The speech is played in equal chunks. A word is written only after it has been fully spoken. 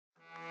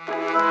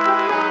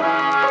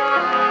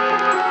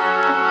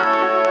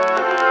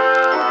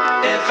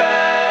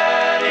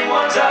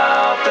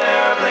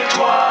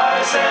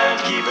twice and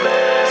keep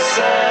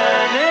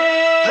listening.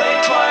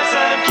 Think twice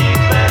and keep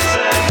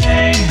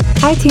listening.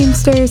 Hi,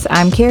 Teamsters.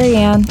 I'm Carrie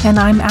Ann. And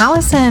I'm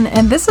Allison,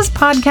 and this is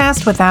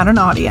Podcast Without an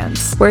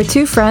Audience. Where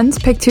two friends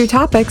pick two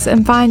topics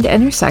and find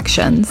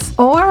intersections.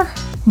 Or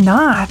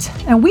not.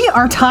 And we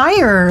are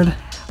tired.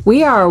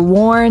 We are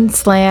worn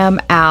slam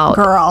out.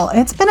 Girl,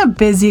 it's been a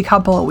busy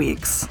couple of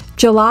weeks.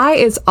 July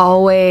is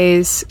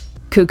always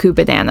cuckoo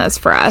bananas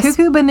for us.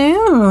 Cuckoo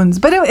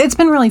banoons. But it's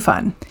been really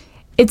fun.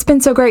 It's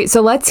been so great.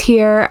 So let's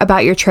hear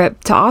about your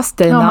trip to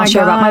Austin. And I'll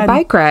share about my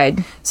bike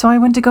ride. So I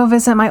went to go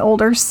visit my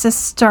older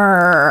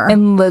sister.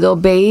 And little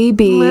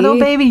baby.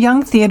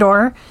 Young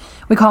Theodore.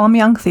 We call him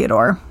Young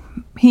Theodore.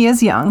 He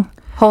is young.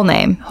 Whole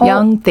name,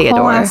 Young Theodore.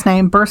 Whole last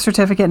name, birth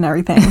certificate and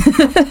everything.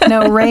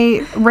 No,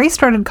 Ray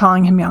started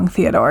calling him Young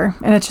Theodore,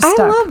 and it just stuck.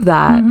 I love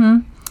that. Mm-hmm.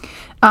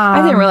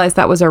 I didn't realize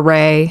that was a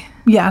Ray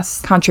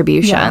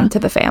contribution to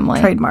the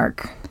family.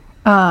 Trademark.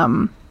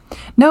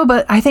 No,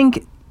 but I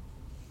think,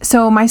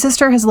 so my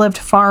sister has lived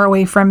far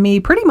away from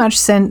me pretty much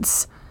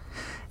since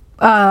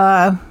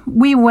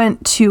we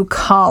went to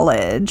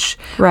college.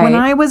 Right. When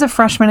I was a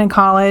freshman in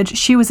college,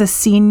 she was a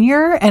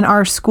senior, and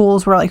our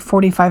schools were like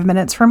 45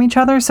 minutes from each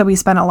other, so we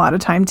spent a lot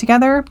of time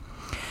together.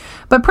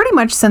 But pretty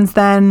much since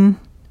then,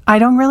 I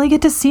don't really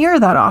get to see her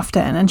that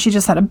often. And she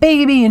just had a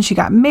baby, and she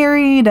got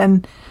married,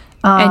 and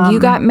you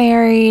got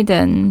married,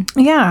 and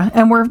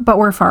and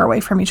we're far away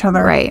from each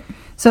other. Right.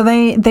 So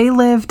they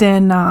lived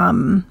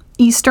in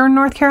Eastern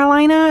North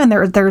Carolina, and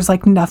there's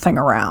like nothing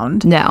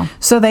around. No.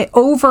 So they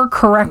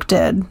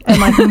overcorrected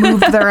and like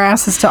moved their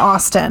asses to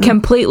Austin.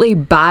 Completely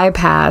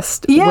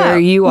bypassed where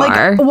you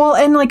are. Well,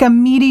 and like a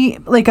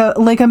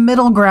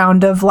middle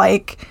ground of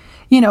like,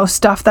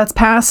 stuff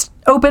that's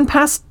open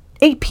past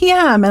 8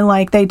 p.m. and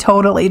like they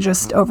totally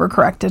just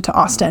overcorrected to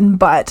Austin.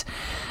 But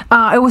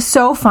it was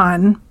so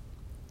fun.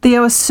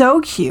 Theo was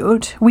so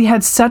cute. We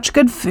had such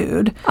good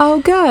food.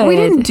 Oh, good. We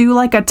didn't do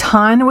like a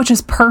ton, which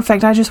is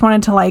perfect. I just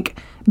wanted to like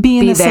be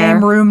in the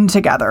same room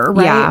together,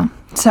 right? Yeah.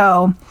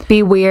 So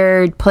be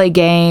weird, play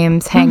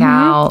games, hang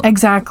out.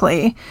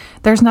 Exactly.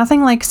 There's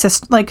nothing like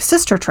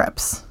sister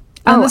trips.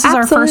 And this is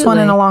our first one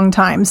in a long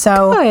time.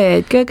 So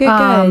good.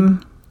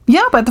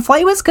 Yeah, but the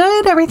flight was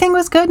good. Everything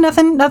was good.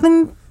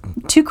 Nothing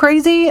too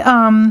crazy.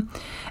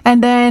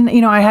 And then,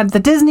 I had the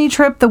Disney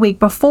trip the week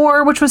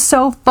before, which was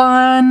so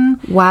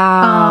fun.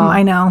 Wow.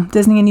 I know.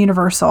 Disney and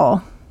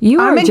Universal.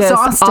 I'm just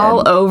exhausted.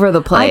 all over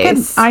the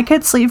place. I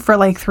could sleep for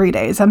like 3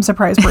 days. I'm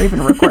surprised we're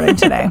even recording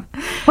today.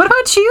 What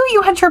about you?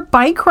 You had your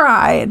bike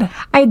ride.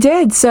 I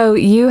did. So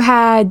you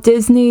had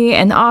Disney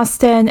and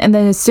Austin, and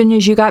then as soon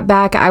as you got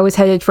back, I was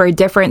headed for a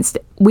different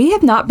we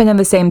have not been in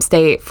the same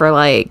state for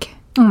like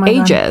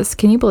ages. God.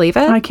 Can you believe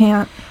it? I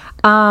can't.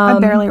 I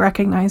barely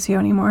recognize you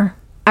anymore.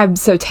 I'm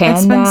so tan now.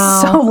 It's been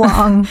so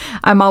long.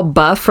 I'm all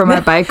buff from my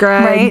bike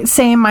ride. Right?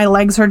 Same. My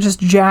legs are just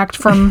jacked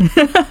from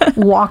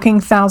walking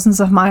thousands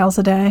of miles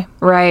a day.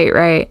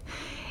 Right.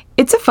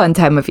 It's a fun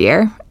time of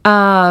year.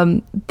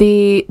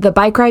 The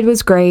bike ride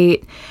was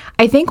great.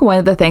 I think one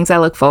of the things I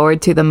look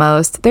forward to the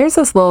most, there's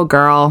this little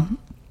girl.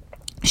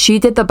 She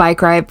did the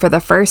bike ride for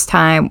the first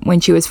time when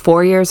she was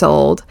 4 years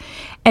old,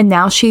 and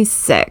now she's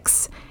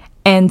 6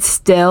 and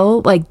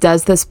still like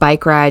does this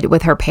bike ride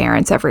with her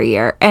parents every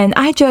year. And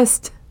I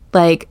just...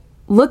 like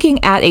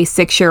looking at a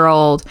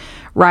 6-year-old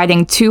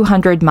riding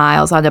 200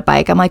 miles on a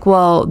bike, I'm like,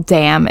 well,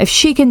 damn, if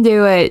she can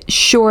do it,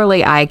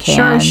 surely I can.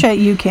 Sure as shit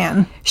you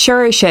can.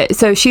 Sure as shit.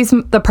 So she's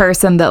the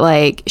person that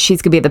like,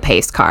 she's gonna be the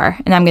pace car,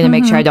 and I'm gonna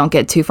make sure I don't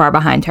get too far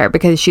behind her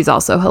because she's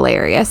also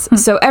hilarious.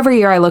 So every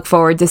year I look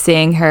forward to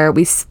seeing her.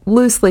 We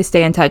loosely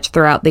stay in touch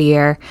throughout the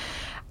year.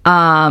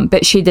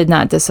 But she did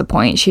not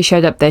disappoint. She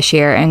showed up this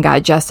year and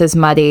got just as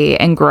muddy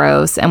and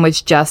gross and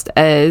was just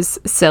as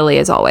silly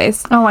as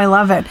always. Oh, I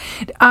love it.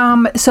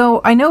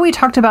 So I know we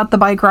talked about the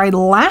bike ride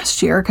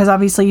last year because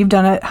obviously you've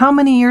done it. How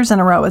many years in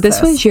a row is this?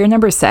 This was year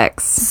number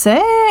 6.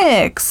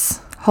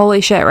 6.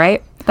 Holy shit,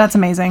 right? That's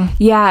amazing.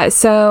 Yeah.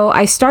 So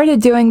I started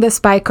doing this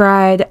bike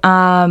ride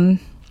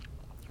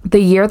the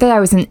year that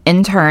I was an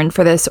intern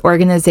for this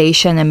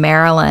organization in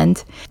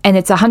Maryland. And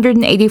it's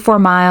 184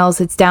 miles.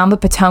 It's down the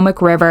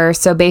Potomac River.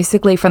 So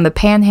basically from the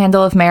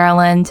panhandle of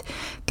Maryland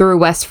through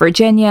West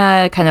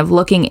Virginia, kind of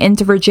looking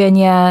into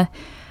Virginia,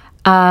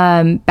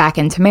 back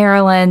into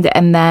Maryland,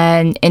 and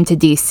then into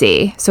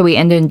DC. So we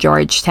end in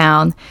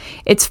Georgetown.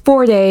 It's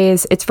 4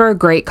 days. It's for a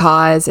great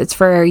cause. It's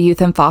for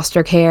youth in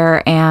foster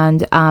care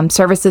and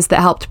services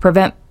that help to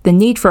prevent the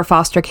need for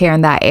foster care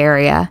in that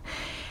area.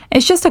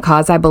 It's just a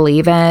cause I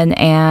believe in,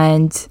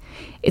 and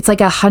it's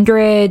like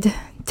 100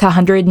 to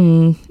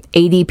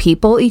 180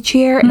 people each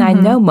year, and I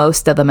know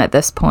most of them at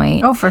this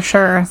point. Oh, for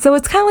sure. So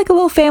it's kind of like a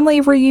little family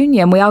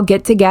reunion. We all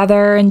get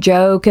together and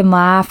joke and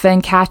laugh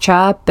and catch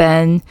up,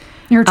 and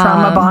you're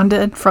trauma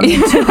bonded from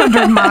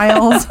 200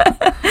 miles.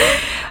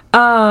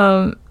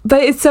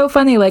 But it's so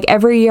funny. Like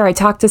every year, I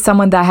talk to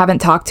someone that I haven't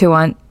talked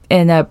to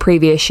in a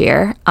previous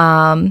year.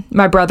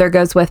 My brother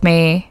goes with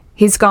me.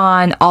 He's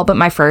gone all but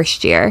my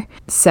first year.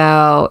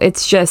 So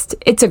it's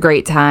a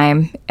great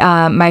time.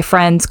 My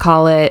friends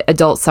call it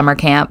adult summer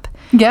camp.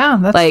 Yeah,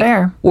 that's Like,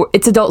 fair.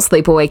 it's adult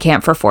sleepaway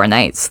camp for 4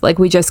 nights. Like,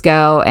 we just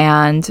go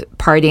and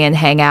party and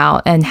hang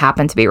out and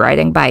happen to be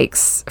riding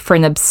bikes for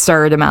an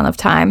absurd amount of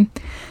time.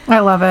 I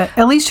love it.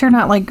 At least you're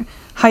not like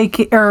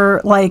hiking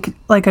or like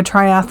a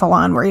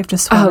triathlon where you have to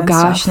swim. Oh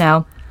gosh,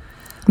 no.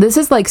 This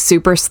is like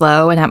super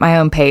slow and at my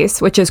own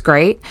pace, which is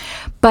great.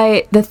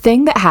 But the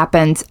thing that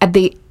happens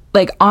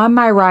on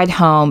my ride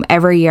home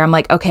every year, I'm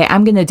like, okay,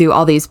 I'm going to do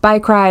all these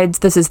bike rides.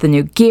 This is the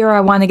new gear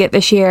I want to get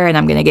this year. And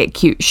I'm going to get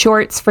cute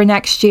shorts for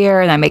next year.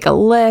 And I make a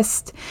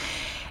list.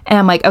 And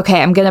I'm like,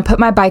 okay, I'm going to put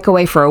my bike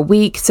away for a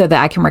week so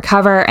that I can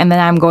recover. And then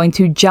I'm going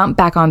to jump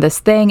back on this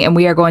thing. And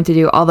we are going to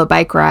do all the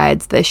bike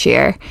rides this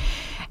year.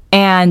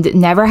 And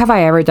never have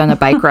I ever done a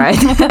bike ride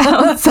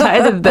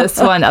outside of this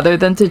one other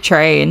than to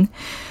train.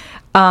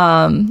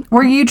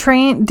 Were you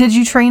trained? Did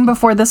you train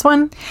before this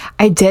one?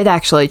 I did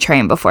actually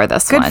train before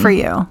this one. Good for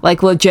you.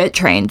 Like legit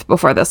trained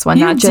before this one,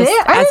 You not just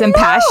did? I as in didn't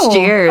past know.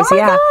 years. Oh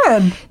my Yeah.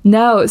 God.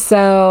 No,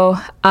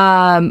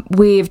 so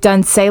we've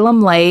done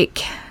Salem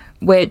Lake,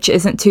 which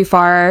isn't too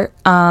far,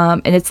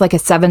 and it's like a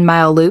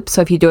 7-mile loop.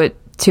 So if you do it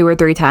 2 or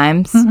 3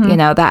 times,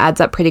 that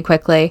adds up pretty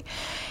quickly.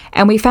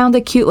 And we found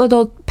a cute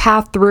little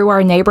path through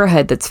our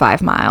neighborhood that's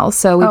 5 miles.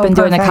 So we've been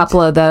doing a perfect.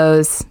 couple of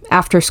those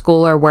after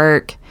school or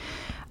work.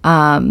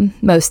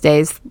 Most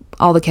days,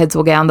 all the kids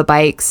will get on the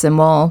bikes and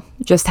we'll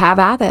just have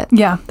at it.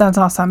 Yeah, that's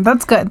awesome.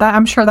 That's good.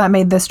 I'm sure that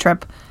made this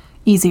trip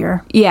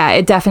easier. Yeah,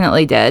 it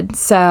definitely did.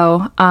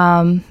 So,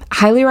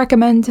 highly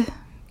recommend,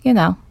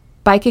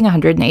 biking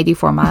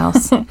 184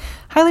 miles.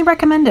 Highly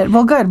recommended.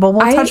 Well, good. Well,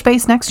 we'll touch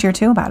base next year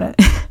too about it.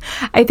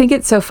 I think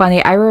it's so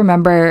funny. I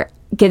remember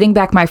getting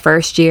back my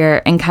first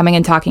year and coming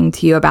and talking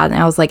to you about it.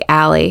 And I was like,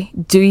 Allie,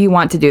 do you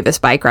want to do this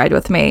bike ride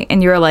with me?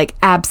 And you were like,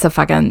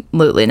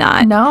 abso-fucking-lutely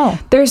not. No.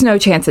 There's no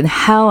chance in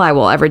hell I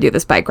will ever do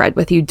this bike ride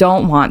with you.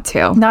 Don't want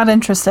to. Not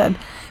interested.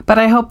 But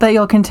I hope that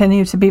you'll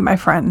continue to be my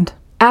friend.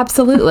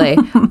 Absolutely.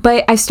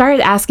 But I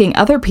started asking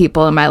other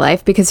people in my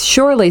life because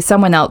surely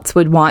someone else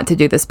would want to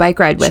do this bike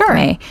ride with Sure.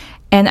 me.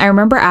 And I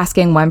remember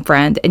asking one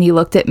friend, and you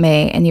looked at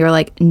me and you were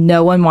like,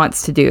 no one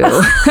wants to do a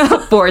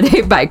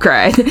 4-day bike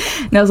ride.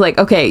 And I was like,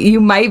 okay, you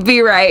might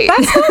be right.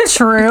 That's not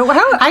true.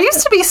 I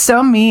used to be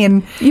so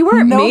mean. You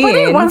weren't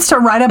Nobody mean. wants to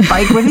ride a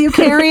bike with you,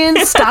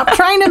 Karen. Stop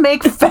trying to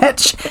make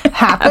fetch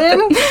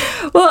happen.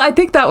 Well, I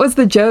think that was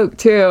the joke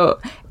too.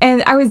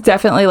 And I was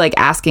definitely like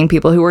asking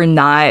people who were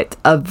not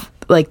of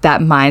like that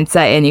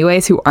mindset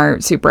anyways, who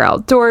aren't super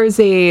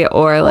outdoorsy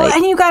or like. Well,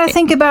 and you got to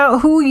think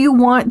about who you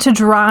want to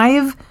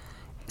drive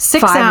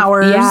 6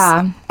 hours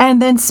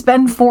and then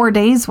spend 4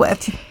 days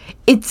with.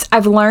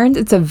 I've learned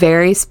it's a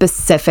very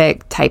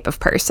specific type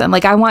of person.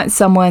 Like I want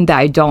someone that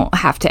I don't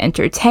have to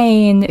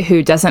entertain,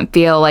 who doesn't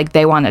feel like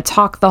they want to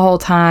talk the whole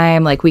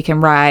time. Like we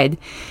can ride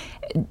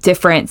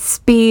different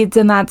speeds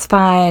and that's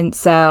fine.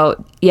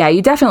 So yeah,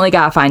 you definitely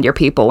got to find your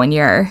people when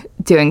you're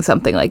doing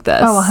something like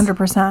this. Oh,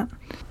 100%.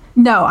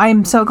 No,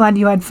 I'm so glad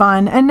you had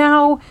fun. And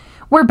now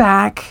we're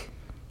back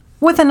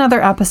with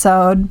another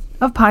episode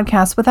of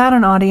Podcast Without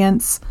an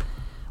Audience,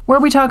 where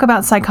we talk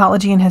about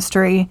psychology and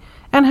history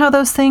and how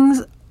those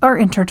things are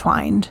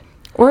intertwined.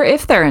 Or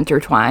if they're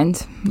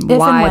intertwined,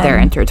 why they're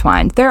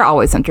intertwined. They're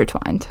always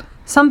intertwined.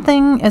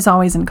 Something is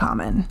always in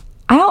common.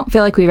 I don't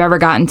feel like we've ever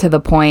gotten to the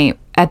point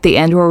at the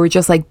end where we're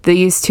just like,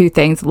 these two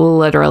things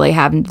literally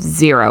have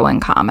 0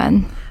 in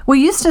common. We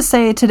used to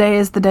say today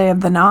is the day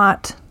of the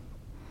not,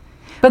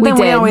 but then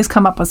we always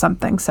come up with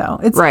something. So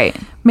it's right.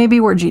 Maybe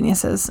we're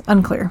geniuses.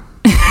 Unclear.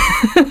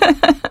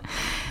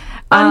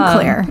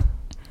 Unclear.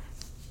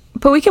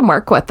 But we can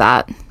work with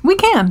that. We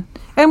can,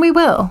 and we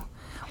will.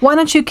 Why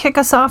don't you kick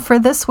us off for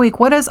this week?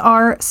 What is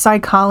our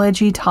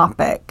psychology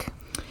topic?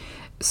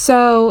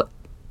 So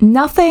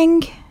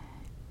nothing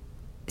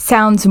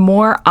sounds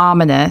more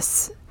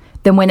ominous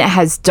than when it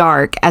has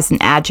dark as an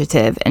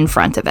adjective in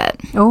front of it.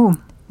 Oh.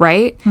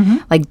 Right? Mm-hmm.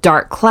 Like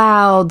dark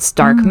clouds,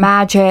 dark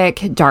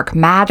magic, dark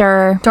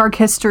matter. Dark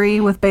history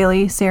with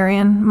Bailey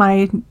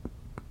Sarian,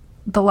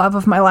 the love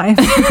of my life.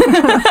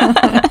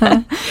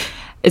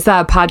 Is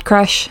that a pod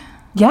crush?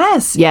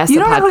 Yes. Yes, you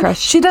a don't pod know crush.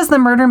 She does the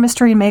murder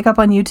mystery makeup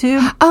on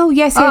YouTube. Oh,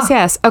 yes.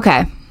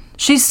 Okay.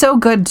 She's so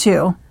good,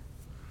 too.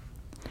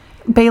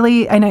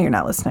 Bailey, I know you're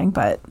not listening,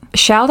 but...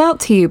 Shout out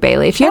to you,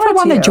 Bailey. If you ever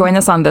want to join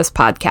us on this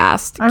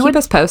podcast, keep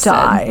us posted.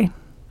 Die.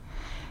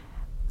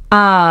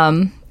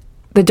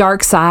 The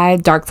dark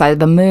side of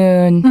the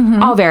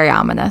moon, all very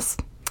ominous.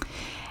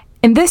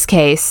 In this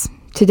case,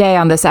 today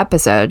on this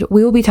episode,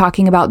 we will be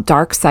talking about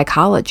dark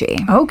psychology.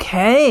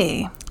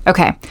 Okay.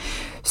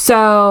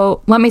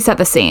 So let me set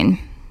the scene.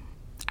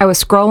 I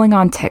was scrolling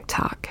on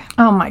TikTok.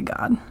 Oh my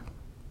God.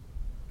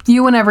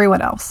 You and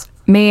everyone else.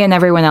 Me and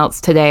everyone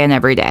else today and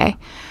every day.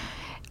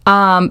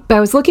 But I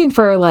was looking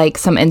for like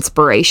some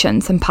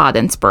inspiration, some pod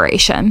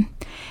inspiration.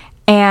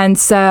 And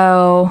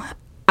so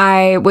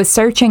I was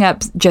searching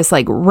up just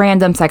like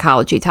random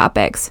psychology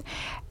topics.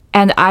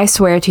 And I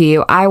swear to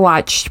you, I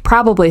watched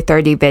probably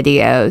 30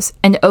 videos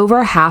and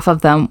over half of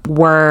them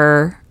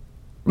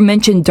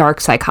mentioned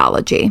dark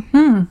psychology.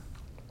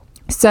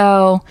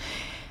 So,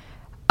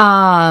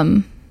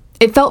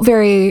 it felt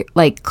very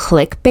like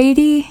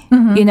clickbaity.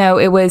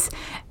 It was,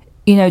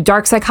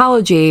 dark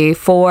psychology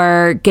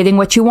for getting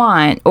what you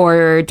want,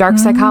 or dark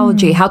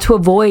psychology, how to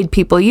avoid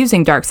people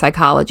using dark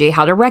psychology,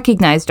 how to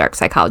recognize dark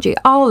psychology,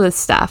 all of this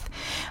stuff.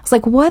 I was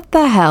like, what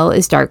the hell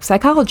is dark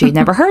psychology?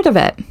 Never heard of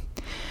it.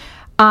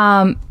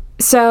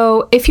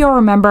 So if you'll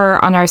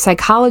remember on our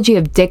Psychology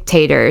of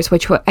Dictators,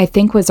 which I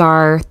think was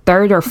our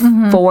third or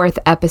fourth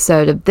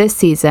episode of this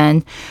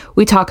season,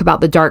 we talk about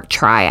the dark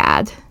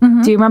triad.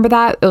 Do you remember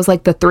that? It was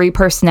like the 3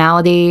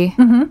 personality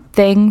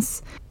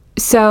things.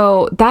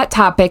 So that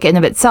topic in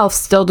of itself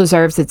still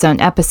deserves its own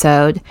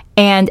episode.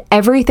 And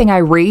everything I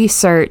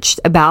researched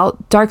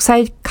about dark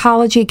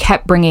psychology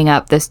kept bringing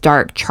up this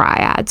dark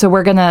triad. So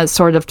we're going to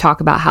sort of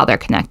talk about how they're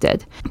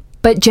connected.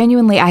 But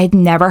genuinely, I had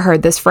never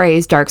heard this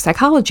phrase, dark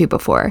psychology,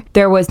 before.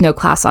 There was no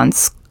class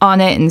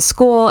on it in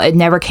school. It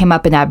never came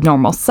up in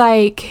abnormal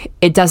psych.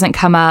 It doesn't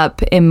come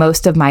up in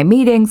most of my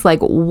meetings.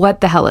 Like,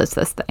 what the hell is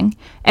this thing?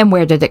 And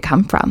where did it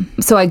come from?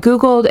 So I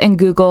Googled and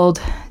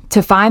Googled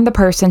to find the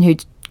person who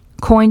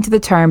coined the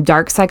term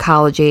dark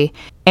psychology,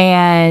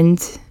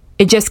 and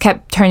it just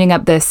kept turning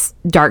up this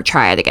dark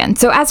triad again.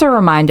 So as a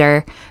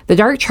reminder, the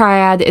dark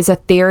triad is a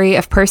theory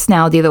of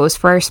personality that was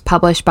first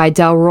published by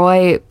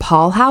Delroy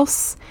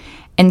Paulhaus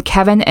and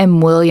Kevin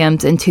M.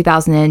 Williams in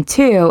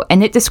 2002,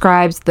 and it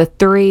describes the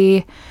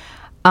 3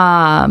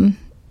 notable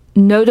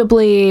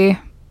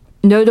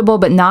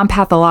but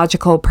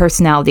non-pathological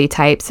personality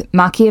types: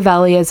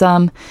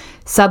 Machiavellism,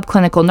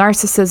 subclinical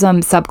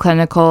narcissism,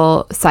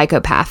 subclinical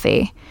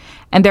psychopathy.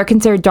 And they're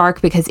considered dark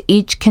because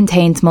each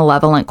contains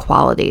malevolent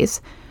qualities.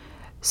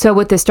 So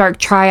with this dark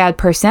triad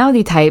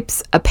personality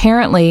types,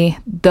 apparently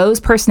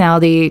those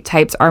personality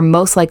types are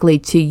most likely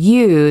to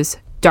use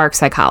dark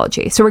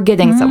psychology. So we're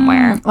getting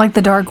somewhere. Like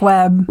the dark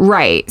web.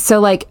 Right. So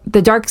like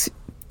the dark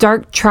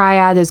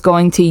triad is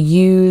going to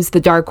use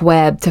the dark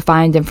web to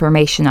find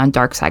information on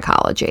dark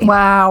psychology.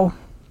 Wow.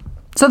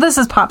 So this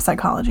is pop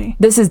psychology.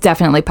 This is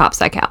definitely pop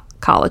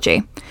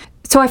psychology.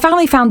 So I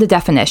finally found a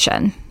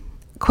definition.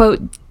 Quote,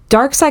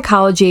 dark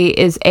psychology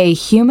is a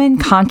human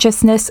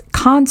consciousness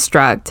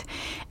construct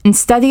and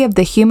study of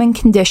the human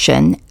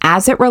condition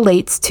as it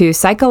relates to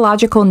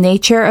psychological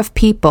nature of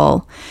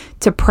people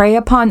to prey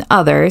upon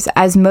others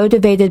as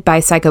motivated by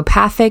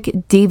psychopathic,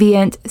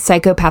 deviant,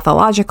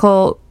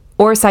 psychopathological,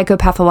 or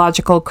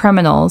psychopathological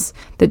criminals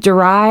that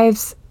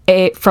derives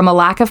from a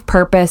lack of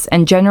purpose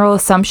and general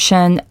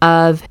assumption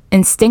of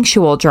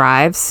instinctual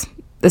drives.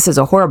 This is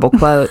a horrible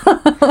quote.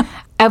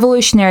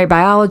 Evolutionary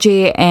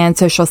biology and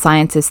social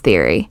sciences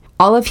theory.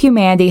 All of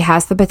humanity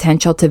has the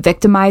potential to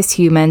victimize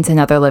humans and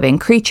other living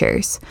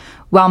creatures.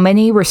 While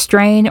many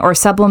restrain or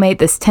sublimate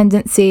this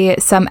tendency,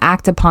 some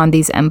act upon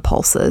these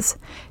impulses.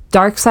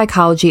 Dark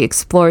psychology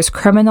explores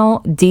criminal,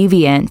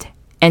 deviant,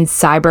 and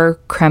cyber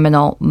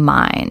criminal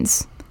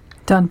minds.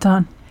 Dun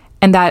dun.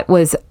 And that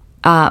was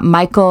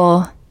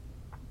Michael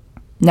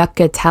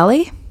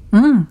Nuccatelli,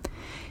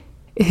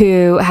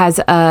 who has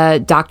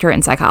a doctorate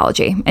in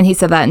psychology. And he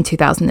said that in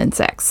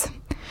 2006.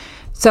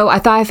 So I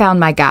thought I found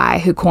my guy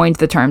who coined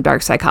the term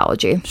dark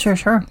psychology.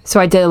 Sure. So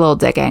I did a little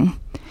digging.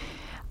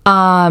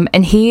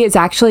 And he is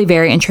actually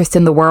very interested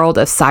in the world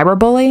of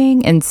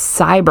cyberbullying and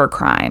cyber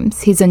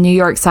crimes. He's a New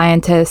York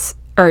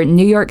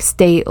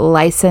State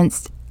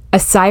licensed, a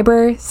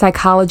cyber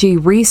psychology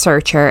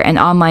researcher and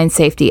online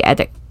safety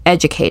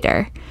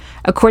educator.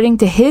 According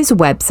to his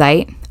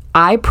website,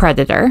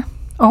 iPredator.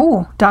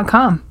 Oh,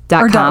 .com.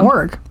 Or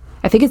 .org.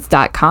 I think it's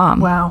 .com.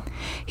 Wow.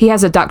 He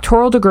has a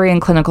doctoral degree in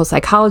clinical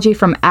psychology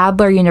from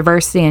Adler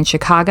University in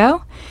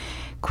Chicago.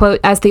 Quote,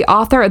 as the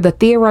author of the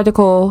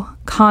theoretical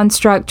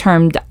construct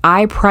termed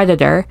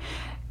iPredator,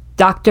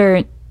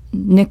 Dr.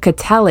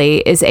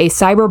 Nuccatelli is a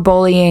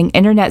cyberbullying,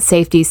 internet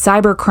safety,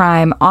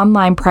 cybercrime,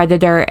 online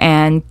predator,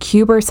 and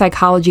cyber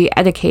psychology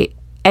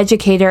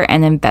educator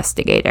and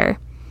investigator.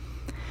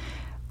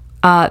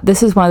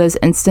 This is one of those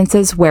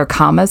instances where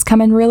commas come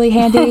in really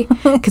handy,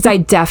 because I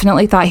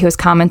definitely thought he was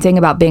commenting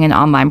about being an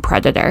online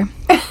predator.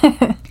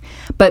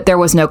 But there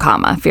was no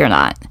comma, fear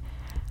not.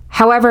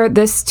 However,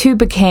 this too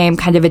became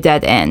kind of a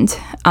dead end.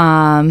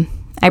 I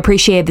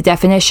appreciate the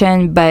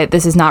definition, but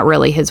this is not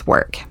really his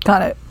work.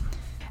 Got it.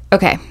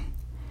 Okay.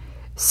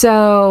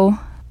 So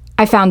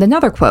I found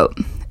another quote.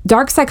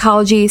 Dark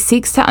psychology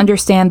seeks to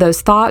understand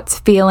those thoughts,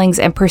 feelings,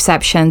 and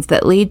perceptions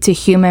that lead to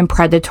human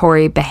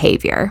predatory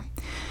behavior.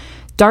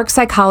 Dark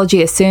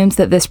psychology assumes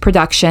that this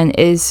production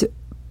is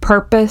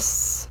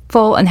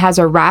purposeful and has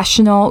a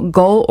rational,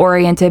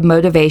 goal-oriented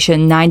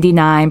motivation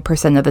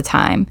 99% of the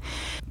time.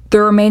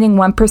 The remaining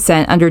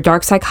 1% under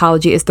dark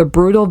psychology is the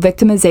brutal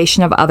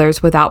victimization of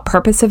others without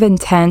purpose of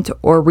intent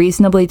or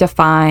reasonably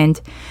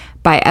defined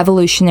by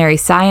evolutionary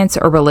science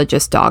or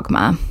religious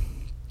dogma.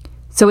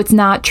 So it's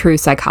not true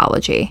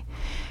psychology.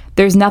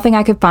 There's nothing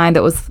I could find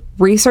that was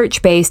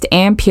research-based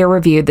and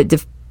peer-reviewed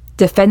that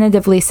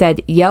definitively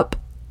said, yep,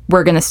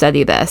 we're going to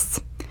study this.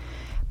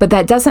 But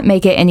that doesn't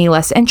make it any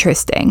less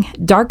interesting.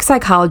 Dark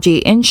psychology,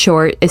 in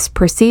short, is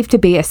perceived to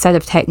be a set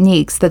of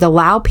techniques that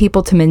allow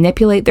people to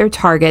manipulate their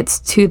targets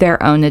to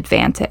their own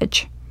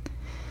advantage.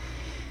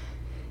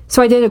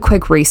 So I did a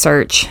quick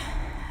search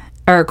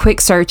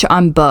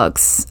on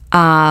books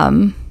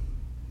about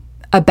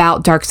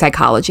dark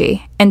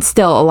psychology. And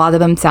still, a lot of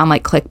them sound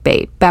like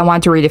clickbait. But I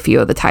want to read a few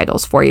of the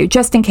titles for you,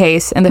 just in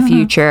case in the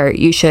future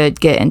you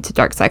should get into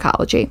dark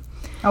psychology.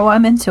 Oh,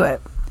 I'm into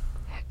it.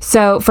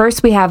 So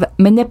first we have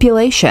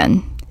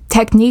manipulation.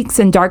 Techniques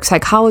in dark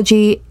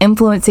psychology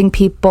influencing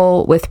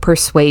people with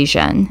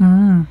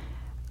persuasion.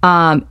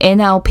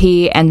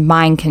 NLP and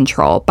mind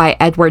control by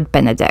Edward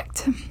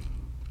Benedict.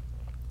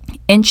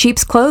 In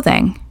Sheep's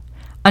Clothing.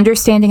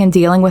 Understanding and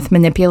Dealing with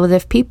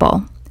Manipulative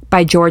People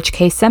by George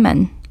K.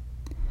 Simmon.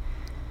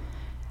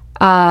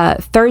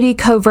 30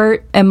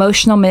 Covert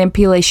Emotional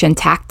Manipulation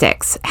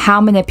Tactics. How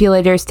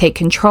Manipulators Take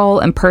Control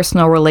in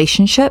Personal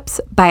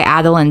Relationships by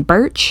Adeline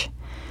Birch.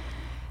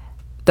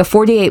 The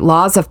 48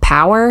 Laws of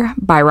Power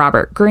by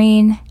Robert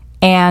Greene.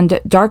 And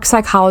Dark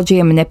Psychology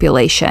and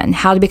Manipulation.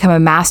 How to Become a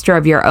Master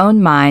of Your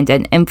Own Mind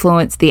and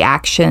Influence the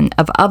Action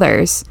of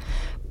Others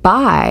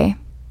by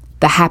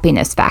The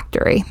Happiness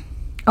Factory.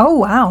 Oh,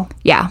 wow.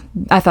 Yeah,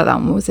 I thought that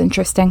one was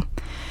interesting.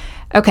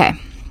 Okay.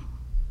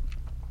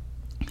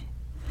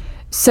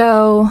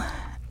 So,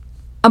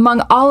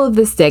 among all of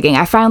this digging,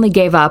 I finally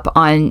gave up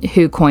on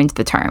who coined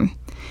the term.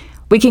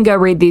 We can go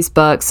read these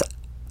books.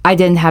 I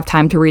didn't have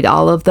time to read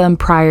all of them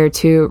prior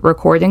to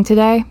recording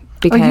today.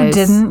 Because oh, you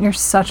didn't? You're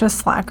such a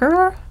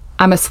slacker?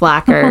 I'm a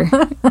slacker.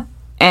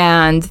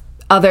 And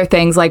other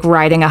things like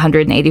riding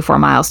 184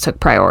 miles took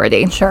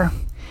priority. Sure.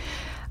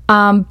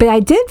 But I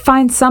did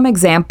find some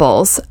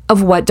examples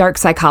of what dark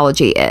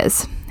psychology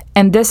is.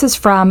 And this is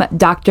from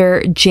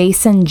Dr.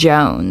 Jason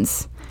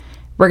Jones.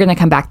 We're going to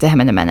come back to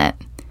him in a minute.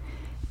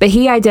 But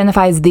he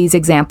identifies these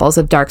examples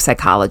of dark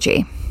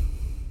psychology.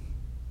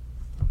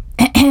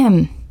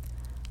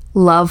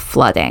 Love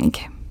flooding.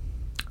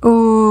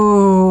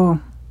 Ooh.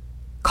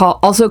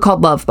 Also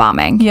called love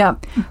bombing.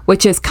 Yep.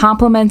 Which is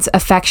compliments,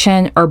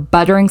 affection, or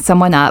buttering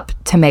someone up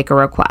to make a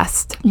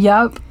request.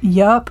 Yep.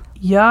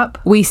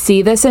 We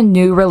see this in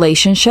new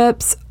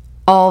relationships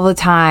all the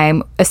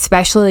time,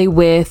 especially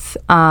with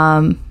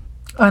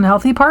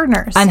unhealthy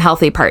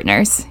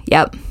partners.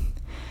 Yep.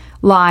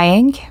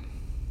 Lying,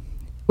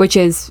 which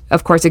is,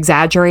 of course,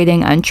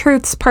 exaggerating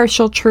untruths,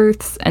 partial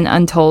truths, and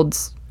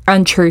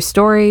untrue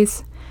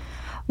stories.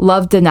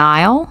 Love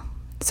denial,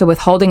 so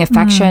withholding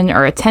affection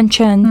or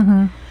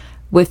attention.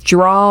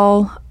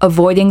 Withdrawal,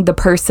 avoiding the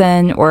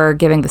person or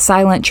giving the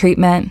silent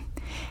treatment.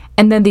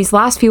 And then these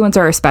last few ones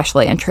are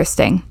especially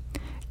interesting.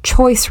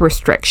 Choice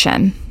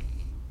restriction.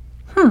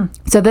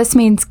 So this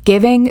means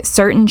giving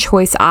certain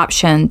choice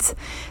options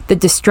that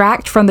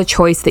distract from the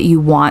choice that you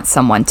want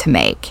someone to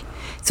make.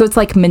 So it's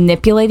like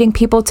manipulating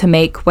people to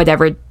make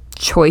whatever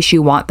choice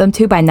you want them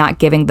to by not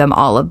giving them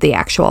all of the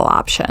actual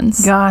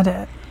options. Got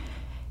it.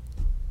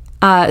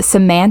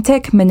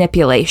 Semantic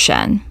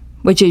manipulation,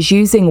 which is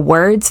using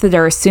words that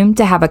are assumed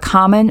to have a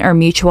common or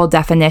mutual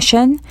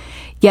definition,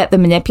 yet the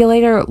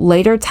manipulator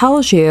later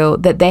tells you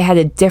that they had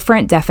a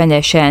different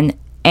definition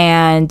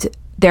and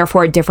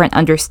therefore a different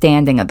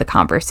understanding of the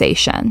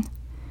conversation.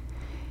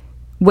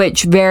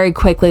 Which very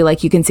quickly,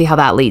 like, you can see how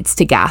that leads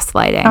to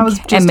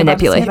gaslighting and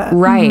manipulation.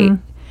 Right.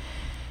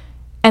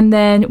 And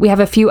then we have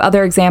a few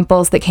other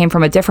examples that came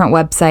from a different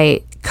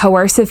website.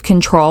 Coercive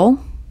control.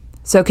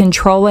 So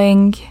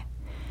controlling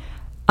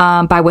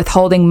by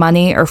withholding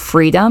money or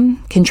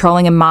freedom,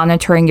 controlling and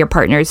monitoring your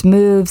partner's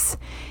moves,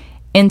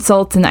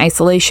 insults and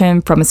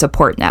isolation from a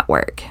support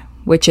network,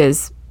 which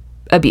is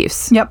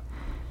abuse. Yep.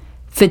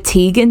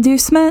 Fatigue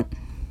inducement.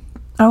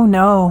 Oh,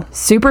 no.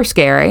 Super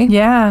scary.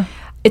 Yeah.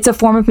 It's a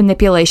form of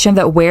manipulation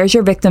that wears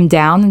your victim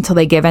down until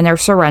they give in or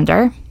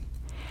surrender.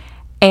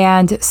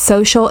 And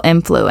social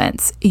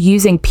influence,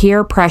 using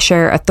peer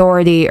pressure,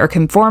 authority, or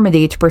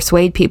conformity to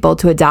persuade people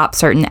to adopt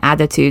certain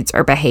attitudes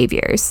or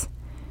behaviors.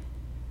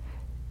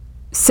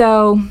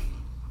 So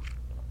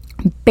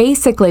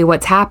basically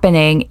what's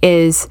happening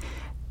is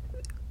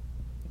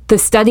the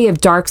study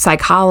of dark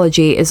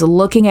psychology is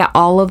looking at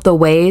all of the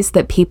ways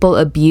that people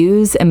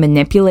abuse and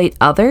manipulate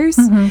others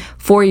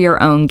for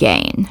your own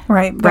gain.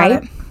 Right.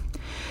 Right?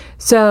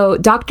 So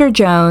Dr.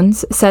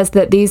 Jones says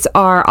that these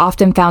are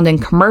often found in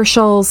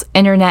commercials,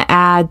 internet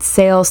ads,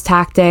 sales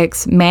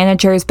tactics,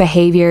 managers'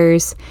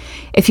 behaviors.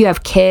 If you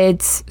have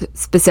kids,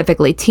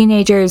 specifically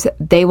teenagers,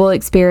 they will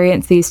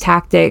experience these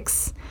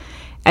tactics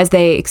as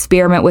they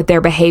experiment with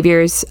their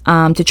behaviors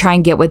to try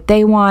and get what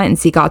they want and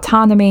seek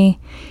autonomy.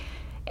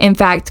 In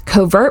fact,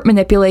 covert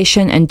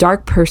manipulation and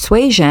dark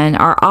persuasion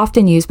are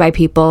often used by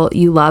people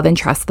you love and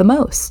trust the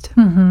most.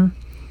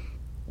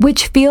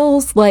 Which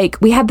feels like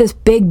we have this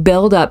big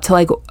buildup to,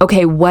 like,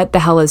 okay, what the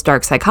hell is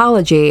dark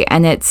psychology?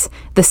 And it's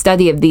the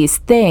study of these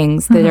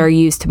things that are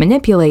used to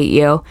manipulate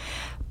you.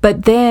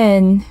 But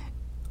then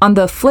on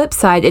the flip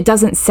side, it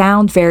doesn't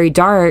sound very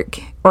dark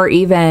or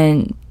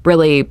even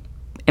really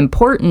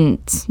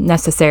important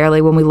necessarily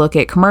when we look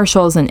at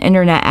commercials and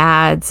internet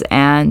ads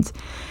and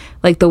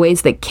like the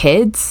ways that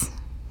kids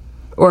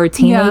or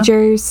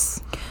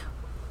teenagers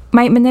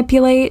might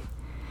manipulate.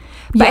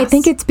 But I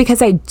think it's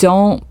because I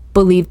don't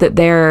believe that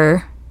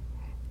they're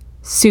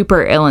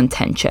super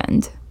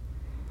ill-intentioned.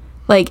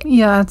 Like,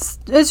 Yeah,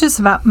 it's just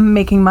about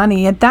making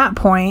money at that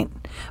point.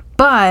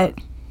 But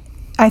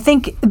I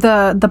think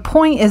the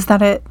point is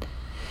that it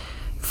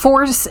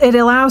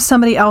allows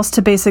somebody else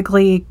to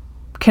basically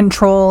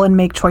control and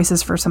make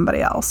choices for somebody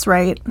else,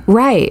 right?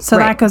 right. So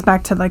right. that goes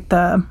back to like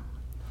the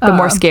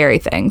more scary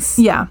things.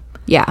 yeah.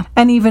 Yeah.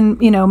 And even,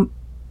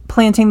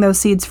 planting those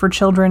seeds for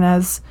children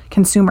as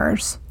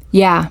consumers.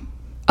 Yeah.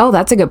 Oh,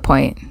 that's a good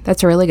point.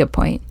 That's a really good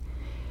point.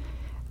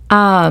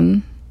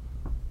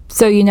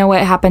 So you know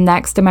what happened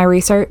next in my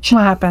research?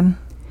 What happened?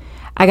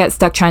 I got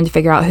stuck trying to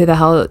figure out who the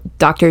hell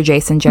Dr.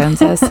 Jason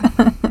Jones is.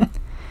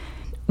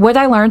 What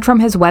I learned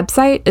from his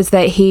website is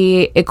that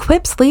he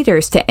equips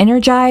leaders to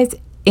energize,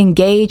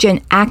 engage,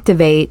 and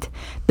activate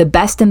the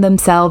best in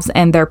themselves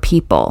and their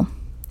people.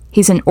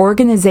 He's an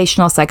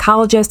organizational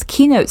psychologist,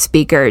 keynote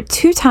speaker,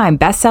 2-time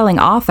best-selling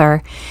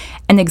author,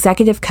 and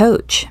executive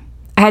coach.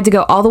 I had to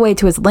go all the way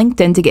to his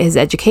LinkedIn to get his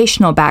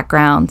educational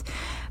background,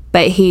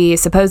 but he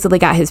supposedly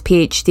got his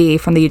PhD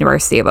from the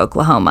University of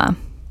Oklahoma.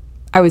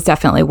 I was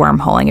definitely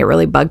wormholing. It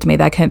really bugged me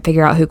that I couldn't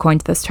figure out who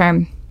coined this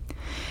term.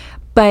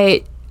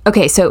 But,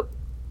 okay, so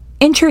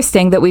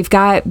interesting that we've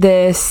got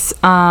this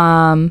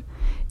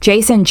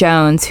Jason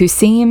Jones who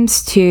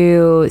seems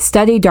to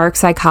study dark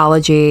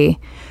psychology,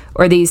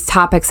 or these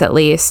topics at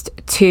least,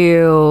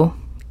 to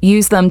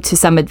use them to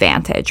some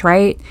advantage,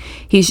 right?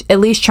 He's at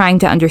least trying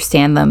to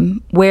understand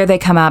them, where they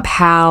come up,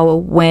 how,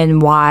 when,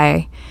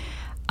 why.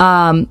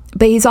 But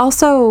he's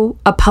also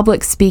a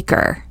public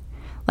speaker.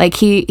 Like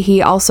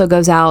he also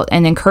goes out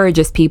and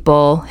encourages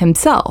people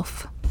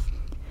himself.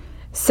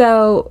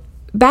 So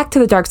back to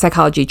the dark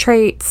psychology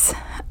traits.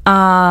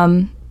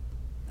 All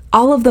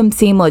of them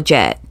seem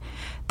legit.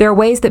 There are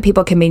ways that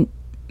people can be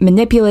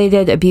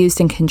manipulated,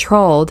 abused, and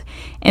controlled.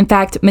 In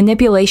fact,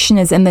 manipulation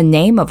is in the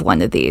name of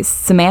one of these,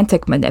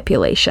 semantic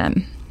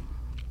manipulation.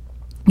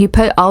 You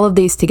put all of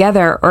these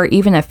together, or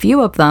even a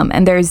few of them,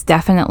 and there's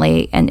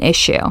definitely an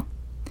issue.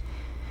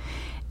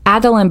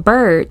 Adeline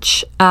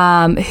Birch,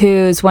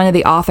 who's one of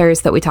the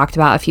authors that we talked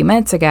about a few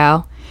minutes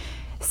ago,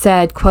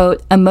 said,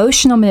 quote,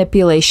 "Emotional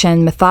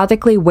manipulation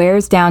methodically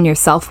wears down your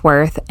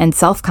self-worth and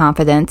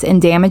self-confidence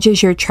and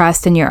damages your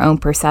trust in your own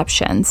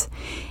perceptions.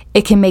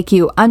 It can make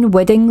you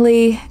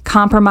unwittingly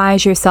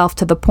compromise yourself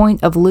to the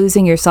point of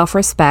losing your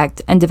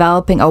self-respect and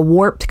developing a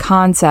warped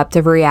concept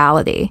of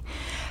reality.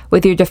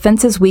 With your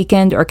defenses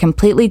weakened or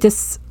completely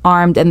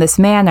disarmed in this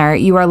manner,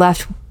 you are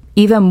left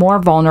even more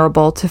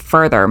vulnerable to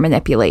further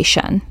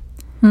manipulation."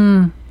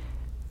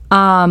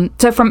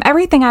 So from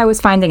everything I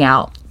was finding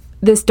out,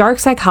 this dark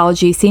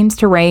psychology seems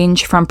to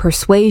range from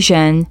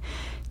persuasion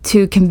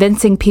to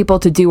convincing people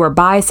to do or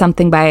buy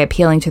something by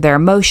appealing to their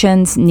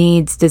emotions,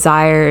 needs,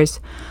 desires,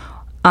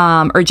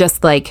 or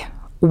just like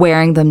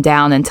wearing them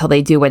down until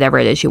they do whatever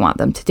it is you want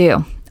them to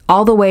do,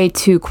 all the way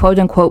to quote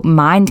unquote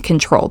mind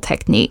control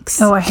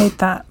techniques. Oh, I hate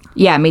that.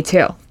 Yeah, me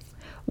too.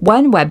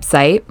 One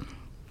website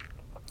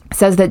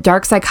says that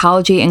dark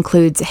psychology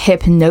includes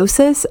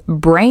hypnosis,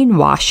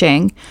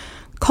 brainwashing,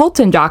 cult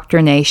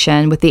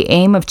indoctrination with the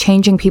aim of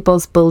changing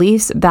people's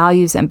beliefs,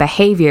 values, and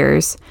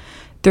behaviors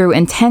through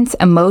intense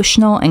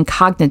emotional and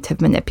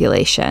cognitive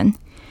manipulation.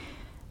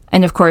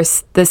 And of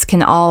course, this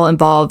can all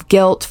involve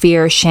guilt,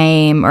 fear,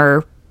 shame,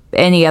 or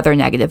any other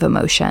negative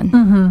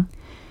emotion.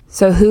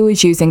 So who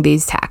is using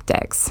these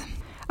tactics?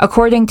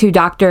 According to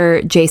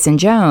Dr. Jason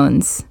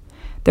Jones,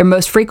 they're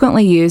most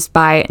frequently used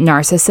by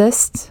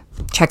narcissists,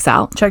 checks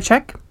out,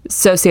 Check.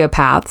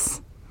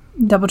 sociopaths,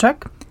 Double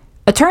check.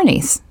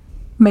 attorneys,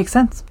 Makes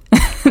sense.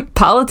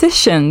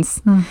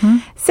 politicians,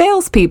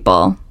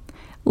 salespeople,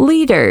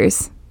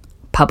 leaders,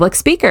 public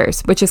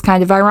speakers, which is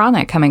kind of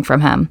ironic coming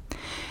from him,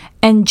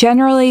 and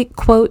generally,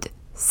 quote,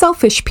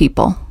 selfish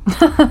people.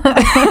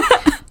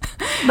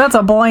 That's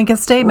a blanket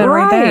statement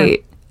right there.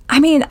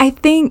 I mean, I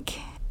think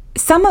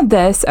some of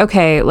this,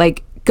 okay,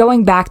 like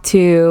going back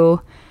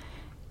to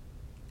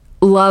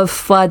love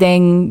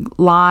flooding,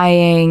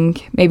 lying,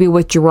 maybe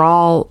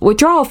withdrawal.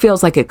 Withdrawal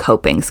feels like a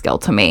coping skill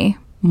to me,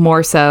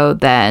 more so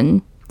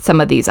than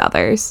some of these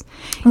others.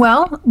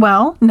 Well,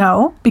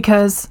 no,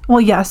 because,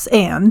 yes,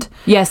 and.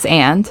 Yes,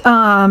 and.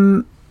 I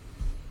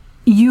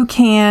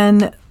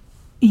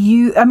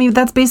mean,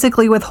 that's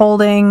basically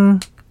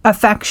withholding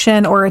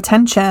affection or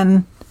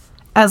attention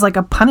as like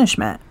a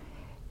punishment.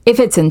 If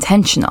it's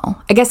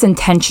intentional. I guess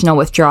intentional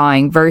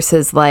withdrawing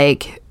versus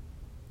like,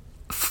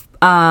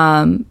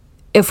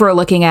 if we're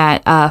looking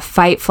at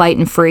fight, flight,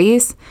 and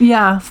freeze.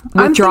 Yeah.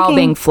 Withdrawal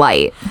being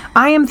flight.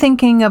 I am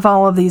thinking of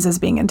all of these as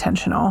being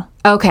intentional.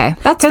 Okay,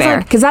 that's fair.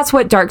 Because that's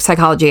what dark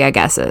psychology, I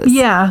guess, is.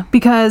 Yeah,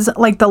 because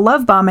like the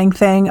love bombing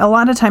thing, a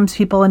lot of times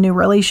people in new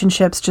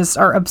relationships just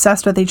are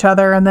obsessed with each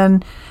other. And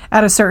then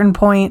at a certain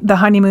point, the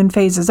honeymoon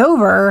phase is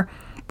over.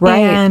 Right.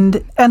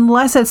 And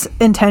unless it's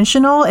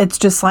intentional, it's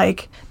just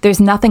like... There's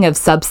nothing of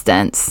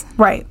substance.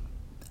 Right.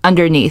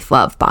 Underneath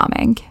love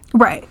bombing.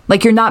 Right.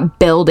 Like you're not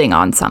building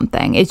on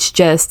something. It's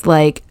just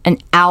like an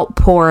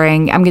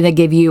outpouring. I'm going to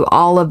give you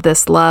all of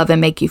this love and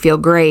make you feel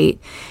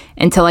great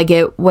until I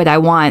get what I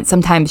want.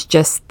 Sometimes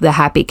just the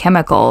happy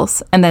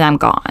chemicals, and then I'm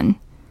gone.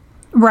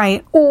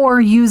 Right. Or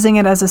using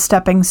it as a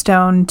stepping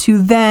stone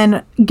to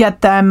then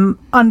get them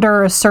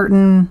under a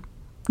certain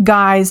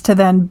guise to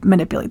then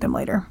manipulate them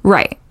later.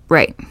 Right.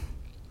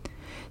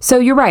 So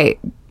you're right.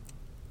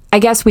 I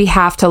guess we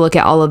have to look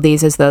at all of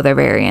these as though they're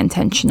very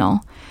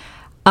intentional.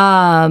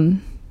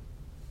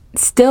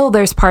 Still,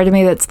 there's part of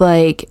me that's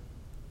like,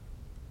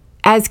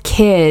 as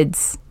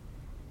kids,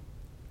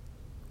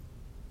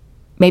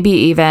 maybe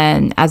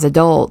even as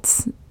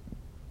adults,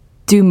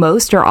 do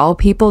most or all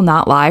people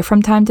not lie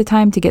from time to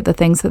time to get the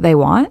things that they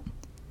want?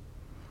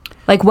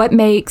 Like, what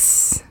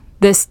makes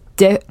this...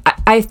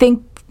 I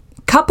think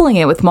coupling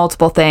it with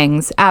multiple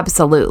things,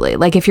 absolutely.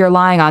 Like, if you're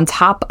lying on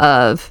top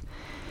of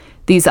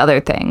these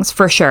other things,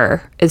 for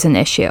sure, is an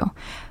issue.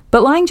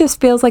 But lying just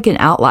feels like an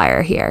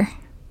outlier here.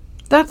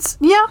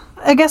 Yeah,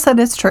 I guess that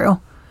is true.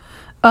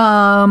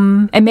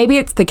 And maybe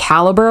it's the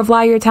caliber of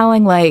lie you're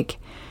telling. Like,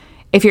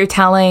 if you're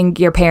telling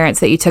your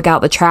parents that you took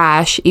out the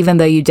trash, even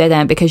though you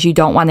didn't, because you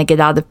don't want to get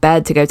out of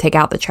bed to go take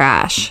out the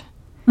trash.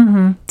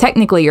 Mm-hmm.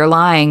 Technically, you're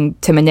lying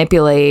to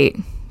manipulate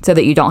so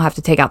that you don't have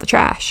to take out the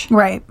trash.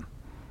 Right.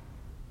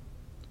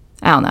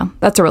 I don't know.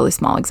 That's a really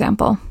small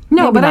example.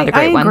 No, maybe but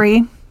I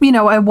agree. You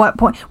know, at what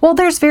point? Well,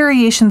 there's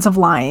variations of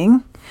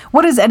lying.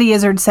 What does Eddie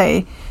Izzard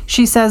say?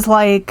 She says,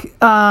 like,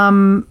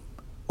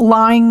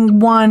 lying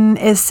one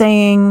is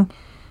saying...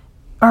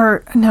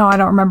 Or, no, I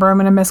don't remember. I'm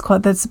going to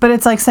misquote this. But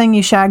it's like saying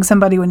you shagged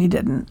somebody when you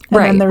didn't. And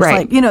then there's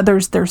like, you know,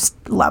 there's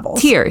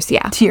levels. Tiers,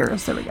 yeah.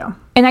 Tiers, there we go.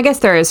 And I guess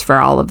there is for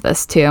all of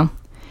this, too.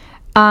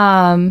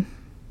 Okay.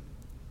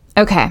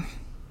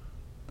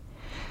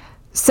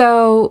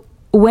 So,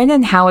 when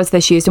and how is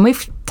this used? And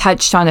we've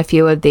touched on a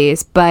few of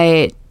these,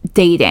 but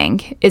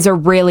dating is a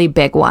really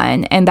big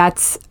one. And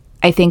that's,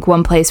 I think,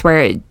 one place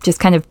where it just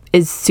kind of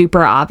is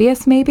super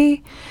obvious,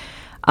 maybe.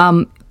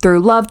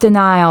 Through love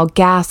denial,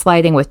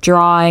 gaslighting,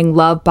 withdrawing,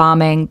 love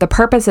bombing. The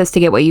purpose is to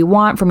get what you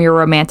want from your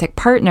romantic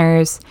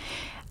partners,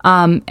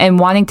 and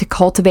wanting to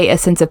cultivate a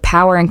sense of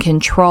power and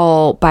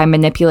control by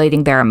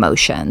manipulating their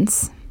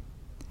emotions.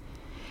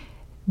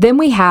 Then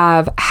we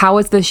have, how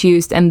is this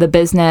used in the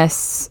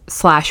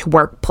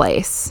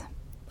business/workplace?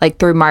 Like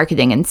through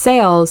marketing and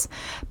sales,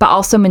 but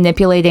also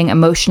manipulating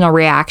emotional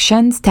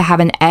reactions to have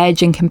an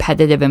edge in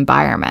competitive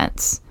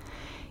environments.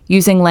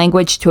 Using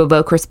language to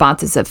evoke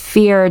responses of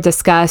fear,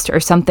 disgust,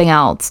 or something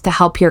else to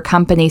help your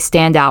company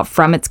stand out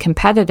from its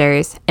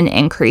competitors and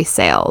increase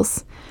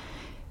sales.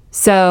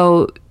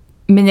 So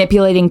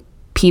manipulating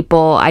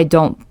people, I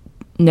don't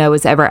know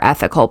is ever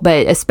ethical,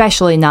 but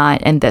especially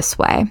not in this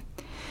way.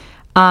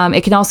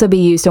 It can also be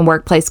used in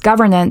workplace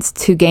governance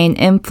to gain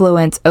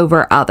influence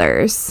over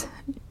others.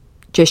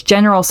 Just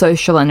general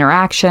social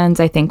interactions,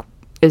 I think,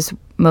 is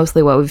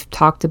mostly what we've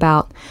talked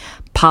about.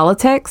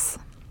 Politics.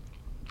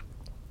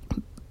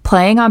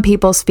 Playing on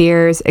people's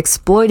fears,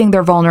 exploiting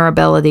their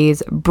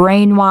vulnerabilities,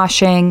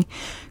 brainwashing,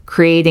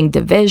 creating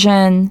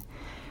division,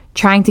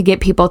 trying to get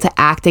people to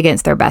act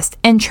against their best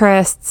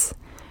interests,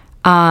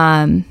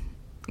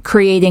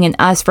 creating an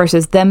us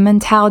versus them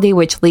mentality,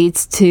 which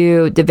leads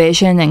to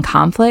division and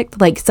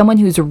conflict. Like someone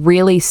who's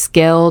really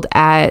skilled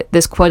at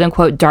this quote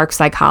unquote dark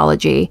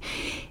psychology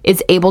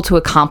is able to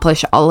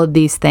accomplish all of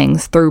these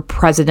things through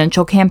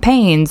presidential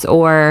campaigns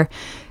or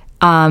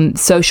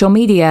social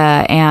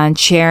media and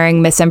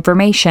sharing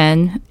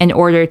misinformation in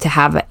order to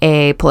have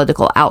a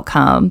political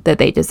outcome that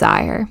they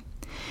desire.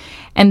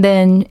 And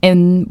then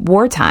in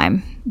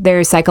wartime,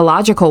 there's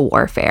psychological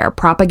warfare,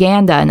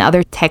 propaganda, and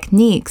other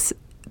techniques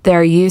that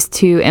are used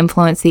to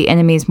influence the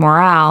enemy's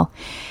morale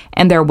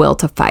and their will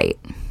to fight.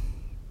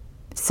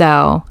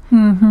 So,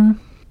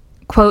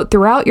 quote,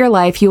 throughout your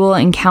life, you will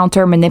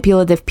encounter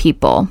manipulative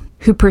people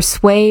who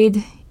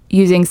persuade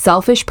using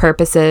selfish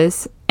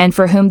purposes and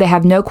for whom they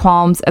have no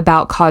qualms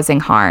about causing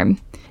harm.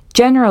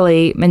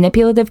 Generally,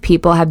 manipulative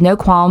people have no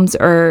qualms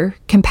or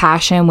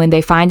compassion when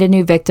they find a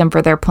new victim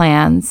for their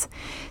plans,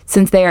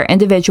 since they are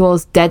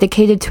individuals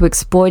dedicated to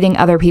exploiting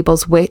other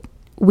people's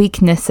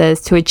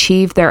weaknesses to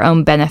achieve their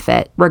own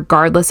benefit,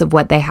 regardless of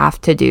what they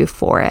have to do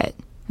for it.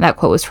 That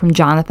quote was from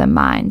Jonathan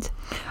Mind.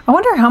 I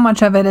wonder how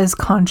much of it is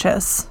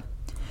conscious.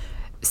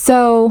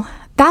 So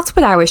that's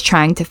what I was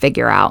trying to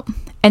figure out.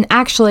 And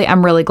actually,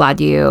 I'm really glad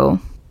you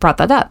brought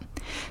that up.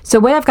 So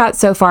what I've got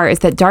so far is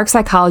that dark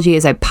psychology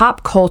is a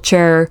pop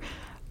culture,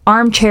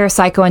 armchair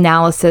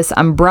psychoanalysis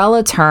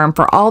umbrella term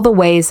for all the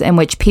ways in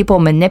which people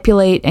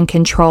manipulate and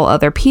control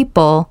other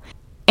people,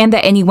 and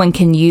that anyone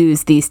can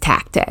use these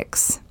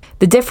tactics.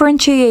 The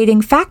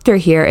differentiating factor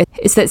here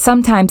is that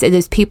sometimes it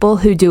is people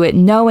who do it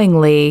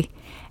knowingly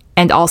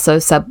and also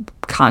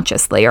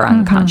subconsciously or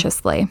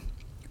unconsciously,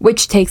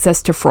 which takes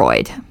us to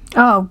Freud.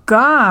 Oh,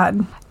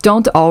 God.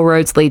 Don't all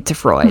roads lead to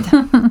Freud.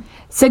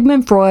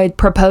 Sigmund Freud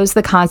proposed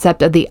the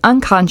concept of the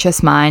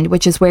unconscious mind,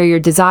 which is where your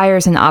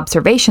desires and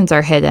observations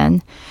are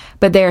hidden,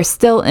 but they are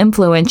still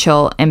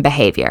influential in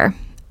behavior.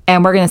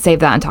 And we're going to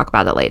save that and talk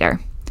about it later.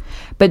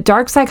 But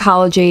dark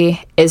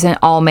psychology isn't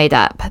all made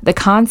up. The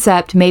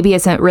concept maybe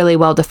isn't really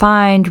well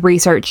defined,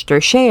 researched, or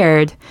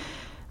shared,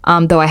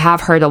 though I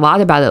have heard a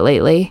lot about it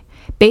lately.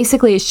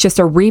 Basically, it's just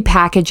a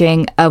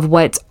repackaging of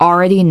what's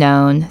already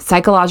known,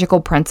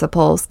 psychological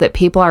principles that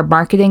people are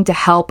marketing to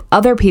help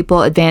other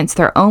people advance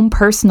their own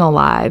personal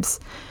lives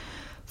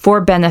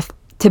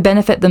to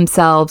benefit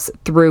themselves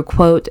through,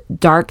 quote,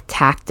 dark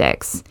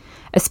tactics,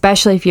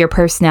 especially if your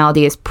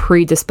personality is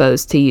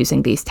predisposed to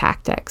using these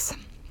tactics,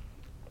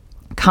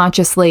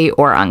 consciously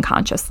or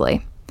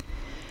unconsciously.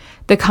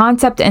 The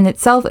concept in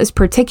itself is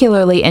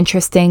particularly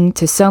interesting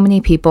to so many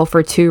people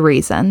for two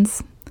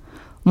reasons.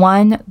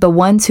 One, the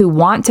ones who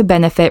want to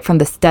benefit from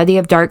the study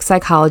of dark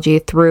psychology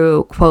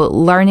through, quote,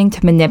 learning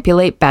to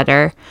manipulate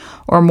better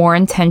or more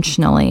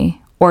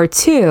intentionally. Or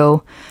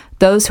two,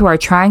 those who are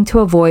trying to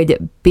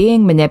avoid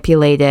being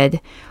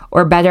manipulated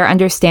or better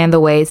understand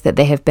the ways that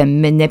they have been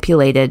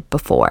manipulated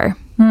before.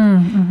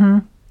 Mm-hmm.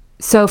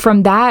 So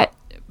from that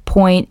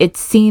point, it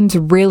seems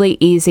really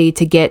easy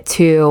to get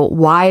to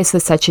why is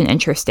this such an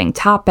interesting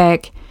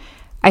topic?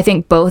 I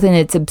think both in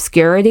its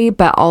obscurity,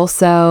 but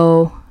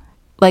also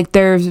like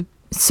there's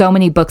so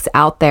many books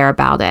out there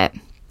about it.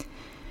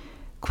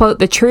 Quote,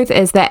 the truth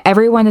is that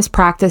everyone is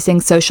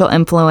practicing social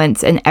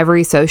influence in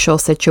every social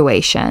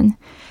situation.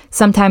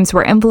 Sometimes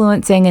we're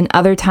influencing and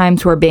other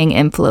times we're being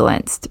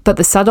influenced, but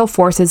the subtle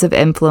forces of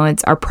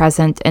influence are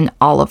present in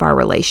all of our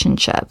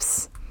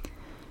relationships.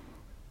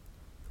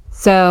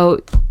 So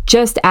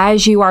just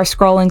as you are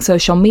scrolling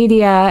social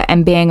media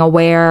and being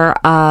aware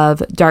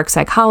of dark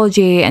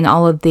psychology and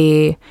all of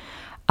the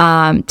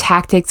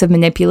tactics of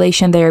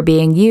manipulation that are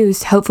being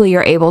used, hopefully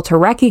you're able to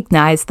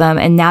recognize them,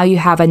 and now you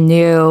have a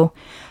new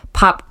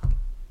pop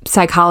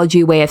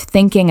psychology way of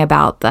thinking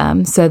about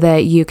them so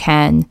that you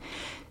can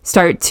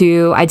start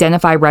to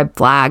identify red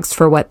flags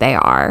for what they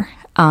are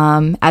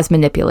as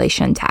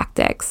manipulation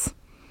tactics.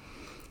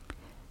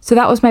 So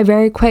that was my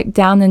very quick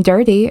down and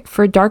dirty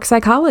for dark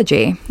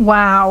psychology.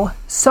 Wow.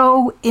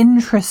 So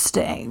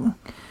interesting.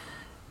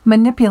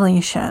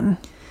 Manipulation.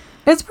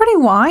 It's pretty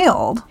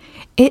wild.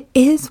 It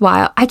is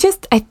wild. I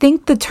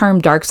think the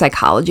term dark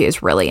psychology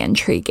is really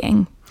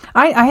intriguing.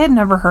 I had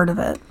never heard of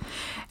it.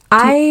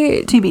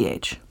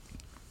 TBH.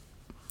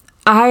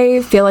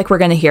 I feel like we're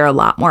going to hear a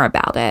lot more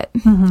about it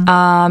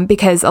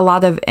because a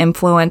lot of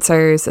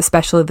influencers,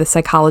 especially the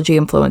psychology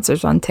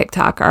influencers on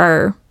TikTok,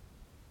 are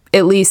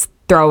at least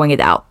throwing it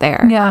out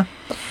there. Yeah.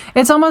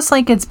 It's almost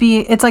like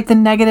it's like the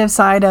negative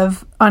side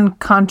of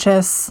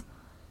unconscious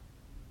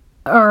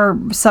or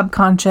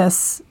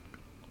subconscious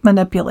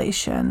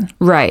manipulation.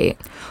 Right.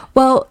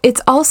 Well,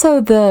 it's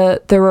also the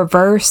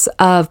reverse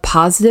of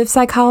positive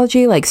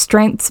psychology, like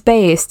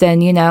strengths-based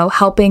and,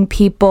 helping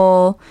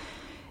people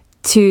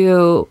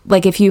to,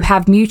 like, if you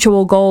have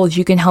mutual goals,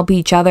 you can help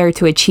each other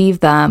to achieve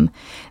them.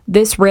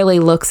 This really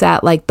looks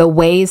at, like, the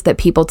ways that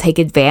people take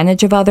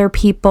advantage of other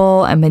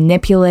people and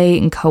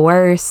manipulate and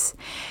coerce.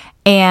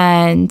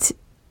 And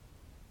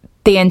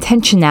the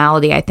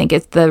intentionality, I think,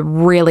 is the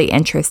really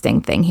interesting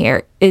thing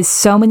here, is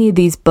so many of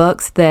these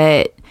books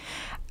that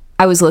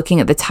I was looking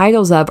at the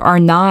titles of are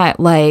not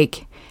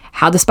like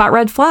how to spot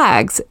red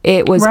flags.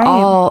 It was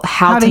all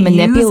how to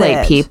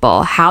manipulate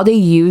people, how to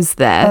use this.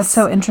 That's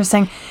so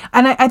interesting.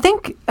 And I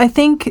think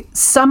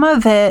some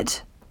of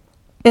it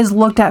is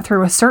looked at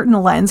through a certain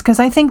lens, because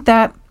I think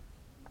that,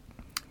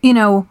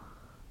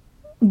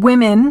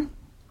 women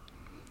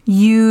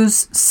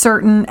use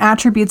certain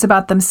attributes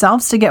about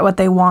themselves to get what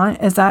they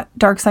want. Is that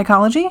dark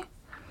psychology?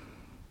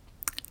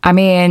 I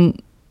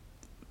mean,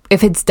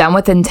 if it's done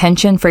with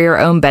intention for your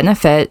own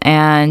benefit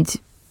and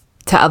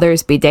to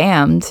others be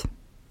damned,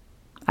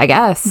 I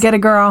guess. Get a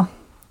girl.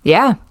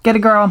 Yeah. Get a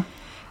girl.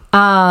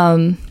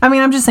 I'm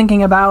just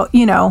thinking about,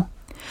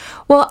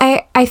 Well,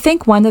 I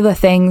think one of the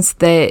things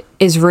that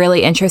is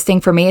really interesting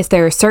for me is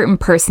there are certain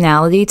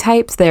personality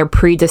types that are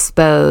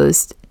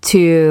predisposed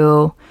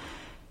to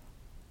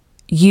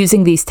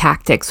using these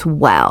tactics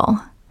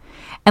well.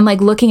 And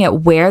like looking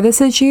at where this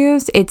is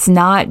used, it's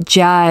not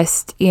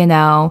just,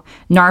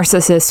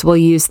 narcissists will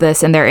use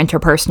this in their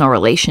interpersonal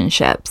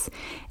relationships.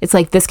 It's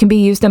like this can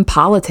be used in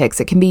politics.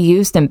 It can be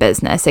used in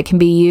business. It can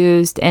be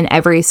used in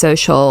every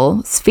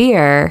social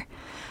sphere,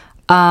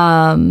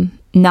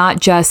 not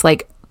just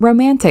like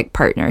romantic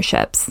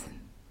partnerships.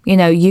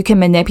 You can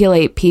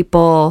manipulate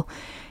people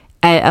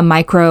at a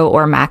micro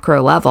or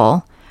macro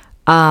level.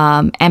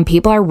 And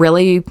people are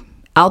really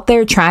out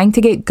there trying to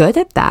get good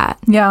at that.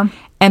 Yeah.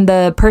 And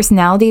the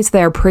personalities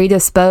that are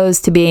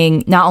predisposed to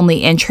being not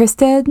only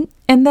interested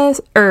in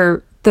this,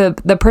 or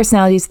the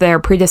personalities that are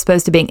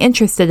predisposed to being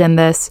interested in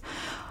this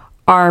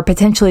are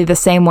potentially the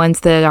same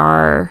ones that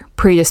are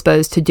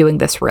predisposed to doing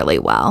this really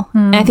well.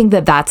 And I think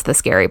that that's the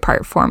scary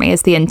part for me,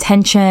 is the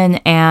intention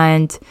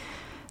and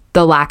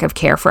the lack of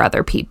care for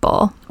other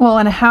people. Well,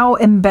 and how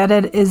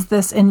embedded is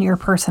this in your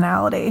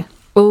personality?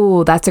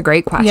 Oh, that's a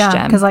great question.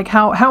 Yeah, because like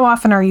how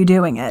often are you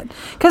doing it?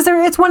 Because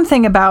it's one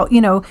thing about,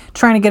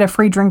 trying to get a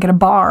free drink at a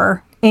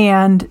bar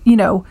and,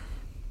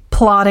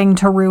 plotting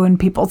to ruin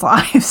people's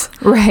lives.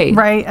 Right.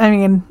 Right? I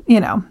mean,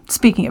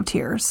 speaking of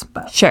tears.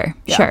 But Sure.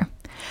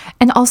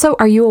 And also,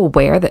 are you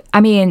aware that,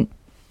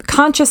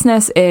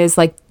 consciousness is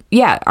like,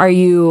 yeah, are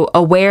you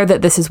aware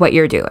that this is what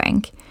you're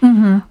doing?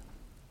 Mm-hmm.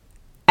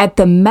 at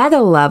the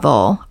meta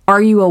level,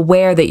 are you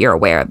aware that you're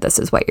aware of this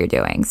is what you're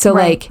doing? So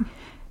Right. like,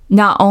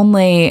 not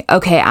only,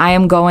 okay, I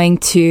am going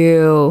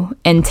to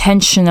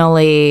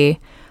intentionally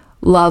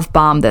love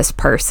bomb this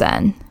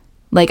person.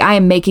 Like, I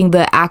am making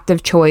the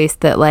active choice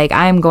that, like,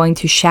 I am going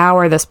to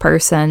shower this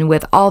person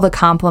with all the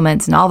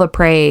compliments and all the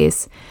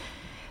praise.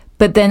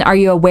 But then are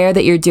you aware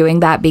that you're doing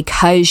that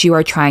because you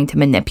are trying to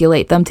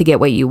manipulate them to get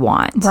what you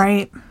want?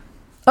 Right.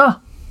 Oh,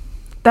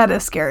 that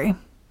is scary.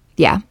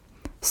 Yeah.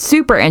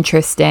 Super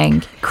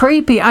interesting.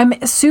 Creepy. I'm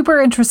super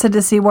interested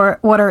to see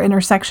what our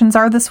intersections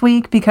are this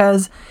week,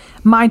 because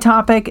my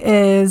topic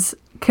is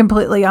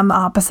completely on the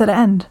opposite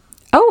end.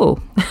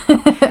 Oh.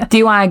 Do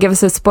you want to give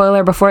us a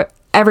spoiler before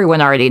everyone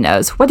already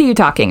knows? What are you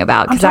talking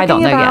about? Because I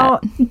don't know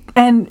yet.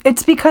 And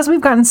it's because we've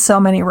gotten so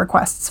many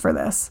requests for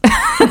this.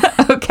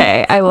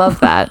 Okay. I love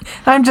that.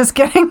 I'm just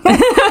kidding.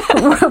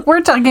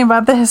 We're talking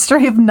about the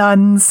history of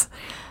nuns.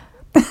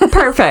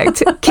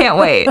 Perfect. Can't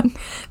wait.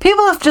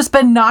 People have just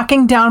been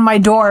knocking down my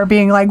door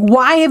being like,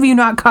 why have you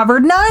not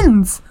covered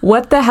nuns?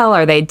 What the hell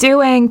are they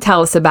doing?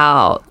 Tell us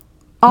about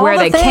where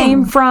they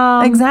came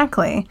from.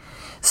 Exactly.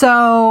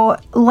 So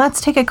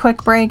let's take a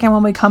quick break, and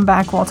when we come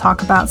back, we'll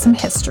talk about some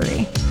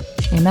history.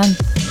 Amen.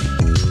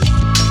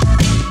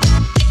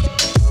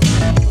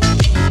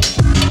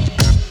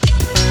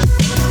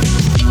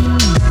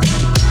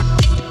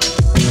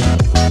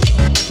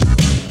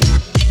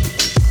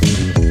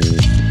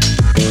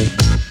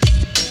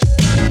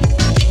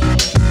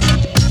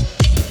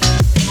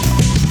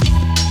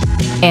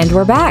 And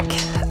we're back.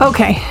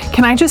 Okay,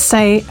 can I just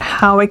say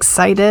how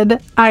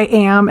excited I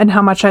am and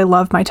how much I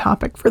love my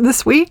topic for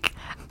this week?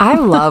 I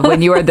love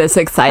when you are this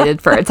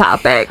excited for a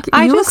topic.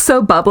 You look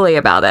so bubbly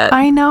about it.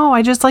 I know.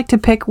 I just like to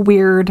pick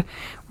weird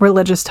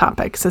religious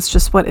topics. It's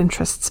just what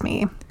interests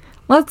me.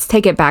 Let's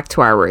take it back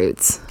to our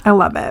roots. I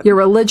love it. Your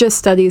religious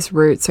studies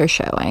roots are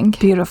showing.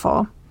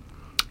 Beautiful.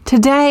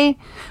 Today,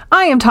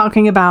 I am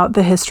talking about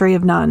the history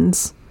of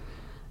nuns.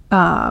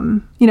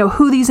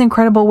 Who these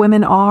incredible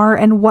women are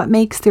and what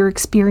makes their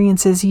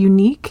experiences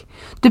unique,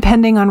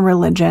 depending on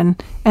religion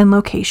and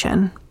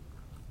location.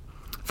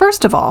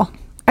 First of all,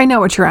 I know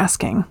what you're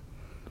asking.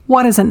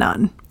 What is a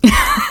nun?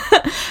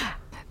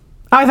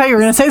 I thought you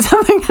were going to say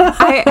something.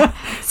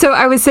 So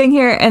I was sitting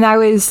here and I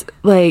was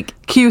like...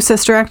 Cue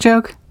Sister Act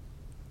joke?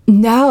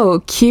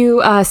 No,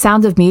 cue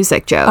Sound of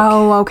Music joke.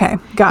 Oh, okay.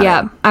 Got it.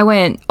 Yeah, I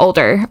went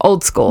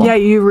old school. Yeah,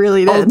 you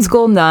really did. Old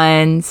school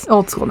nuns.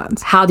 Old school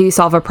nuns. How do you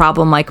solve a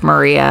problem like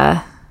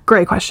Maria?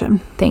 Great question.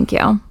 Thank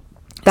you.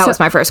 That was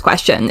my first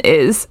question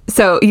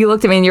so you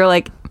looked at me and you're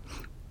like,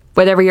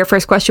 whatever your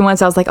first question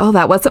was, I was like, oh,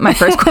 that wasn't my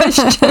first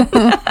question.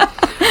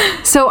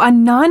 So a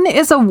nun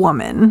is a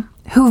woman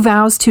who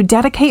vows to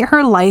dedicate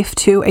her life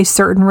to a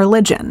certain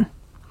religion.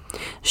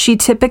 She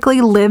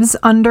typically lives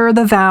under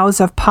the vows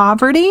of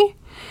poverty,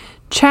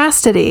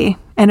 chastity,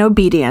 and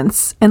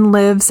obedience, and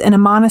lives in a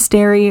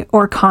monastery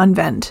or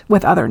convent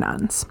with other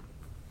nuns.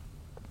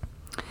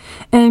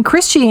 In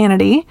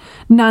Christianity,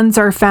 nuns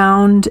are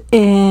found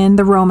in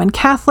the Roman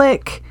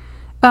Catholic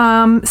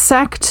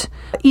sect,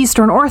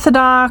 Eastern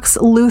Orthodox,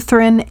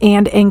 Lutheran,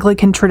 and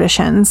Anglican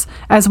traditions,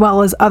 as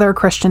well as other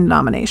Christian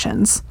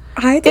denominations.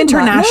 I did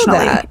not know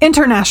that.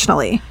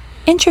 Internationally.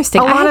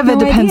 Interesting. A lot of it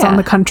depends on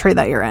the country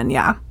that you're in,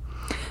 yeah.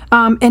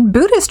 In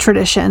Buddhist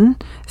tradition,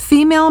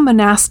 female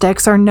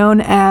monastics are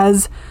known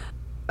as...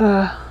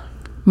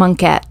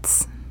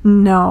 monkettes.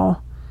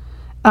 No.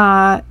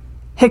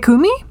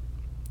 Hikumi?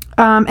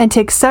 And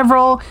take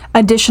several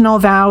additional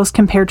vows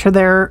compared to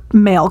their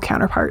male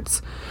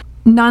counterparts.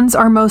 Nuns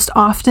are most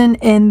often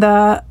in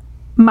the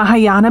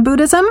Mahayana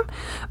Buddhism,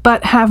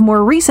 but have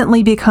more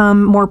recently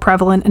become more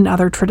prevalent in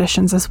other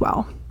traditions as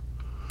well.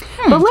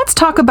 But let's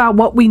talk about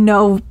what we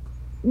know.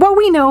 What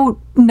we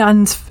know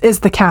nuns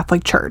is the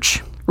Catholic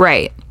Church.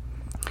 Right.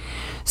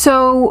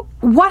 So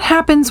what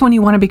happens when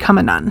you want to become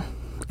a nun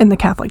in the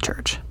Catholic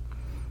Church?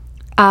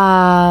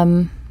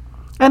 And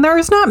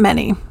there's not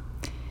many.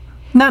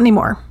 Not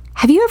anymore.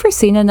 Have you ever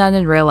seen a nun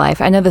in real life?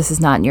 I know this is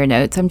not in your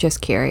notes. I'm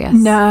just curious.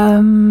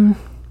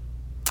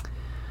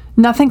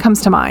 Nothing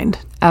comes to mind.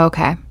 Oh,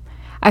 okay.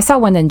 I saw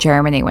one in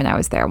Germany when I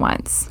was there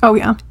once. Oh,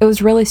 yeah. It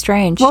was really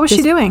strange. What was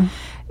she doing?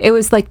 It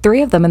was like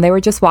 3 of them, and they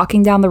were just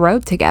walking down the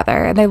road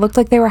together. And they looked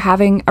like they were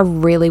having a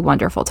really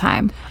wonderful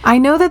time. I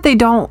know that they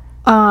don't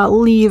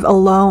leave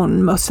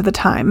alone most of the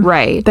time.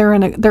 Right. They're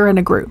in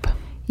a group.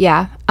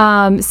 Yeah.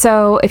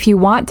 So if you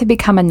want to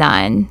become a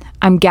nun,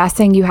 I'm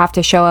guessing you have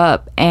to show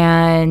up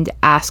and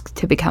ask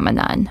to become a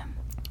nun.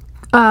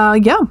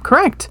 Yeah,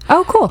 correct.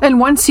 Oh, cool. And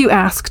once you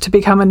ask to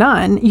become a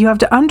nun, you have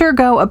to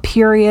undergo a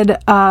period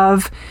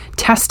of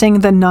testing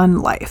the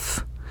nun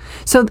life.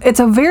 So it's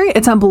a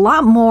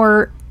lot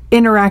more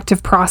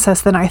interactive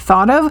process than I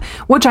thought of,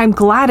 which I'm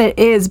glad it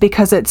is,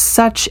 because it's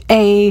such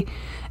an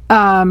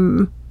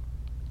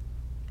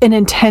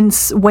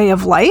intense way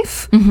of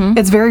life. Mm-hmm.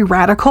 It's very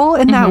radical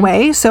in that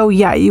way. So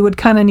yeah, you would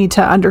kind of need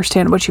to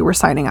understand what you were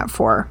signing up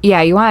for.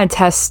 Yeah, you want to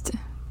test,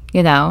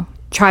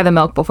 try the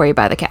milk before you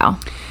buy the cow.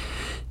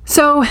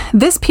 So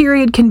this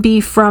period can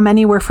be from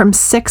anywhere from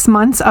 6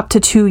 months up to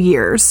 2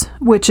 years,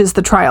 which is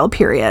the trial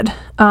period.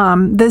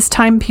 This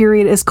time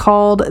period is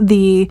called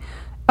the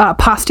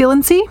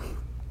postulancy.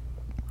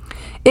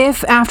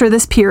 If after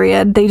this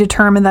period they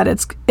determine that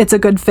it's a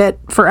good fit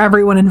for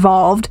everyone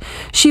involved,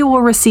 she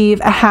will receive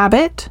a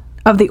habit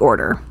of the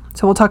order.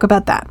 So we'll talk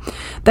about that.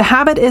 The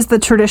habit is the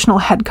traditional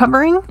head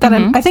covering that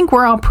I think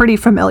we're all pretty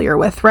familiar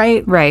with,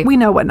 right? Right. We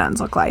know what nuns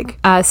look like.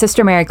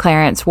 Sister Mary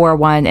Clarence wore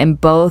one in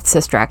both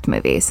Sister Act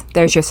movies.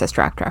 There's your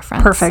Sister Act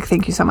reference. Perfect.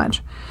 Thank you so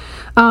much.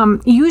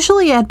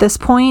 Usually at this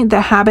point,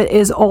 the habit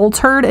is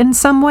altered in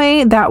some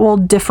way that will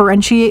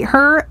differentiate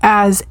her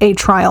as a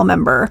trial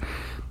member.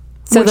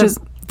 So which the is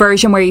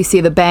version where you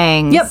see the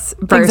bangs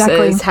versus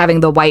exactly.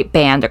 having the white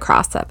band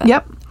across of it.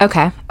 Yep.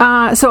 Okay.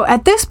 So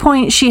at this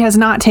point, she has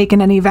not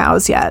taken any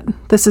vows yet.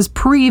 This is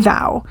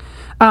pre-vow.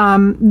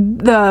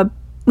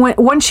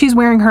 Once she's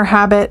wearing her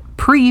habit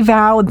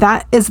pre-vow,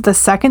 that is the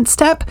second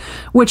step,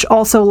 which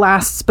also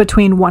lasts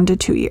between 1 to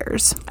 2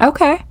 years.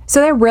 Okay.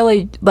 So they're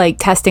really like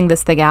testing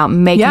this thing out,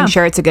 making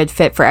sure it's a good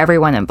fit for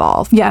everyone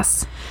involved.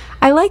 Yes.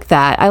 I like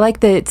that. I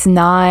like that it's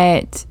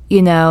not,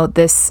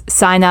 this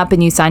sign up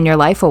and you sign your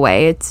life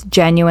away. It's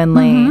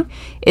genuinely,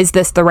 is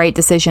this the right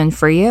decision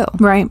for you?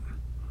 Right.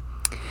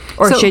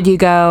 Or should you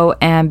go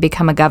and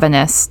become a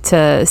governess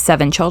to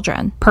 7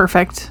 children?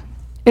 Perfect.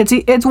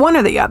 It's one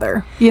or the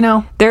other,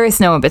 There is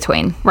no in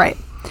between. Right.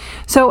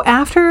 So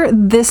after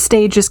this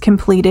stage is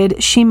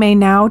completed, she may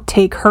now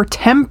take her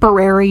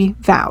temporary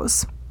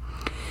vows.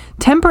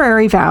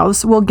 Temporary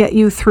vows will get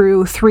you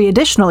through 3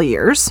 additional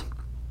years.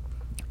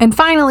 And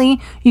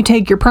finally, you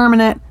take your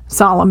permanent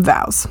solemn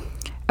vows.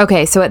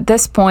 Okay, so at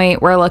this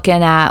point, we're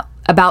looking at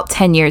about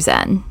 10 years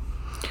in.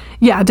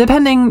 Yeah,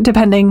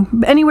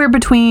 depending, anywhere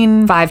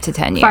between 5 to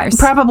 10 years.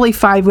 Probably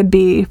 4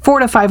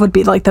 to 5 would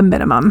be like the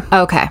minimum.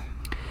 Okay.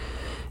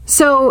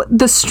 So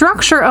the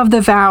structure of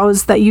the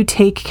vows that you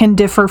take can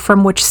differ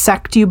from which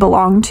sect you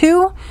belong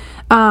to.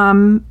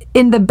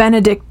 In the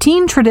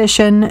Benedictine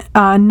tradition,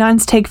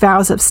 nuns take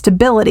vows of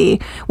stability,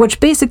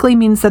 which basically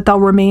means that they'll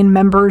remain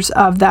members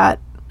of that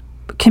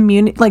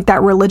community, like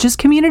that religious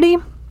community.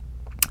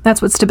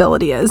 That's what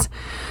stability is.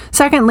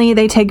 Secondly,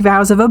 they take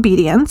vows of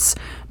obedience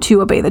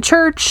to obey the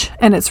church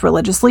and its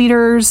religious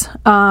leaders.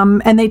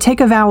 And they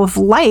take a vow of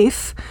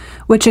life,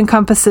 which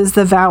encompasses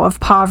the vow of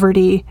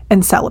poverty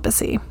and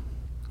celibacy.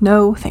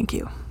 No, thank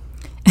you.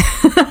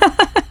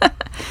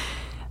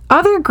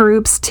 Other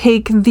groups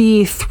take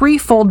the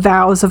threefold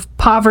vows of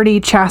poverty,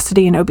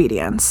 chastity, and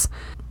obedience.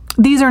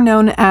 These are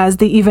known as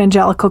the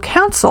evangelical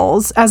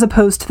councils, as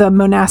opposed to the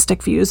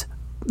monastic views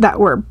that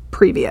were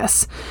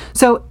previous.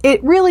 So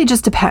it really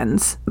just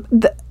depends.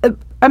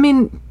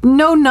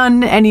 No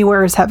nun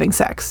anywhere is having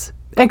sex,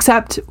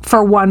 except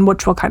for one,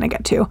 which we'll kind of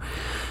get to.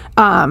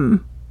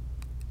 And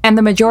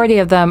the majority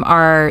of them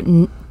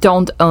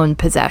don't own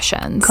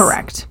possessions.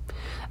 Correct.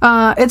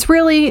 It's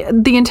really,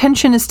 the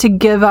intention is to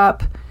give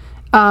up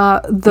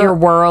your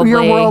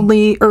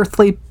worldly,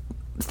 earthly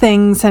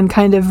things and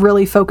kind of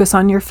really focus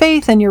on your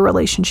faith and your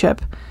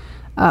relationship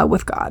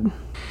with God.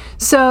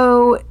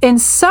 So in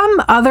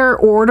some other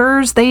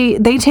orders, they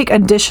take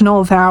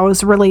additional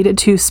vows related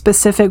to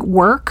specific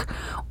work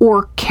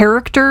or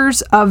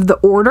characters of the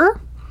order.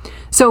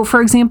 So,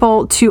 for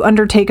example, to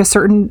undertake a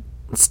certain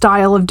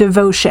style of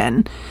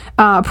devotion,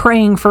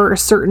 praying for a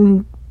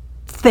certain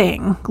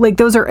thing. Like,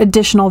 those are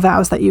additional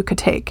vows that you could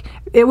take,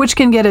 which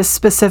can get as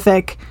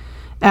specific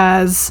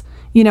as,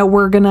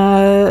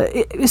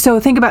 so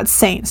think about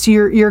saints.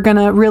 You're going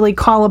to really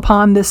call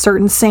upon this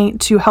certain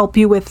saint to help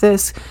you with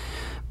this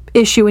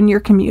issue in your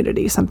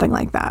community, something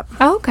like that.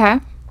 Oh, okay.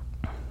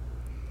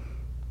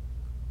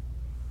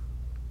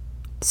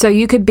 So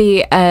you could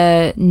be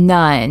a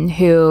nun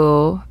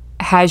who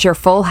has your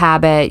full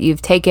habit.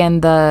 You've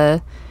taken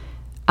the,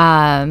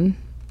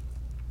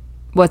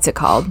 what's it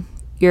called?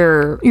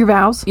 Your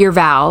vows. Your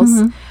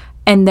vows.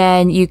 And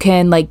then you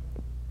can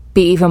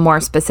be even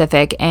more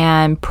specific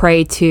and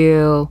pray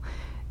to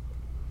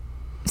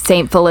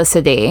Saint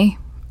Felicity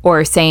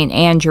or Saint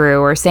Andrew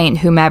or Saint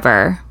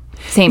whomever.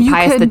 Saint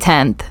Pius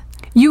X.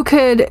 You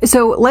could,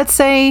 so let's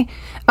say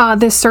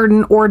this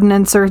certain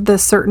ordinance or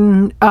this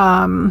certain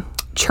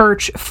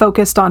church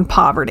focused on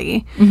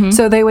poverty.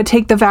 So they would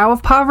take the vow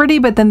of poverty,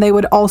 but then they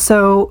would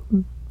also,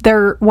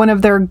 one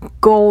of their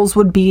goals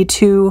would be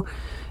to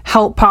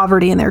help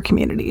poverty in their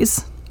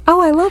communities.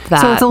 Oh, I love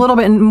that. So it's a little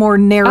bit more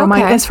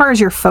narrow-minded as far as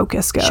your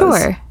focus goes.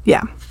 Sure.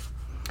 Yeah.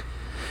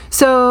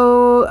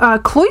 So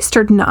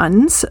cloistered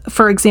nuns,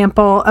 for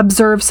example,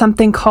 observe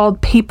something called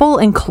papal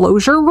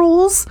enclosure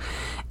rules.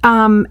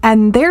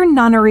 And their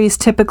nunneries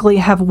typically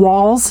have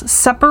walls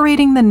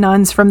separating the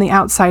nuns from the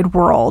outside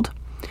world.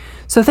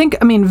 So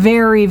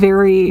very,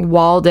 very...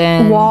 Walled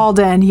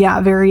in, yeah,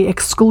 very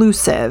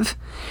exclusive.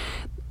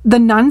 The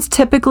nuns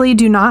typically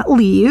do not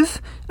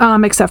leave,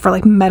 except for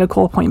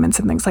medical appointments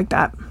and things like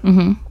that.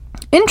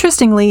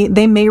 Interestingly,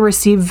 they may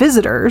receive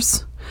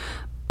visitors,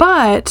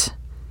 but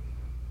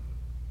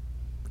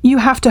you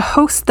have to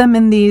host them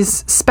in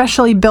these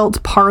specially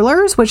built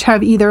parlors, which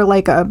have either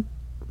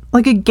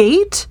like a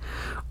gate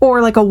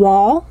or like a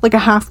wall, like a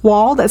half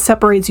wall that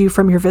separates you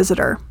from your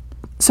visitor.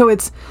 So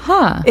it's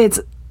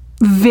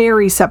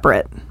very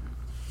separate.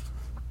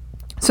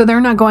 So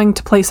they're not going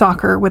to play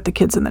soccer with the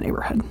kids in the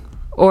neighborhood.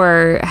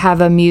 Or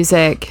have a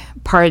music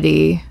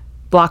party,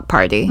 block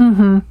party.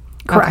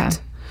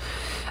 Correct.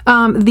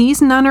 Okay.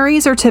 These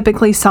nunneries are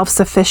typically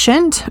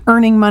self-sufficient,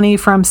 earning money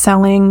from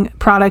selling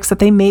products that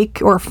they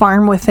make or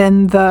farm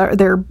within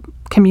their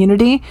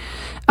community.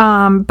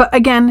 But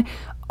again,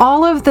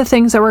 all of the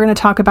things that we're going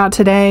to talk about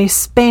today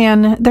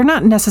they're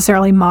not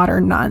necessarily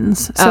modern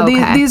nuns. So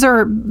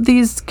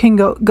these can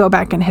go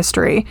back in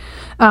history.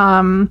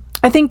 I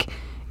think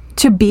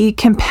to be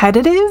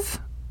competitive,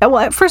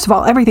 well, first of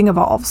all, everything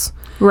evolves.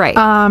 Right.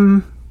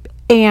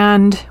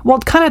 And we'll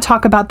kind of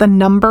talk about the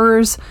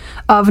numbers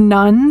of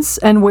nuns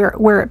and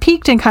where it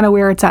peaked and kind of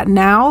where it's at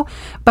now.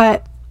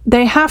 But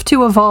they have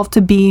to evolve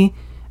to be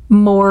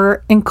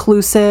more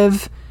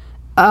inclusive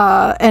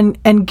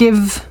and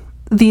give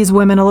these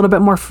women a little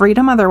bit more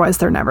freedom. Otherwise,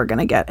 they're never going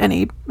to get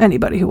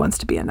anybody who wants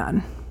to be a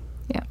nun.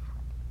 Yeah.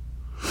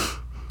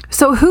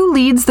 So who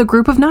leads the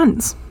group of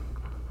nuns?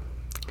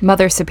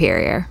 Mother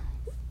Superior.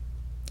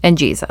 And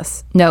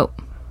Jesus. No,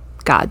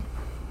 God.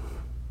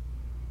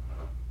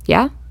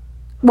 Yeah?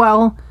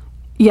 Well,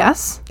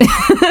 yes.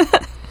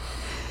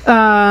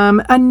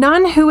 A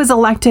nun who is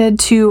elected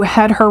to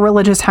head her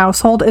religious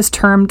household is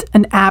termed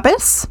an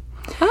abbess.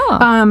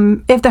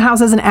 Oh. If the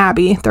house is an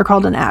abbey, they're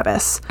called an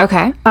abbess.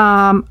 Okay.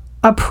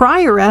 A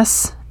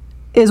prioress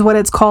is what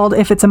it's called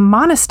if it's a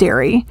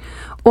monastery,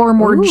 or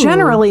more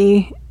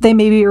generally, they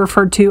may be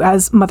referred to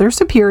as Mother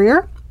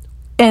Superior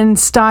and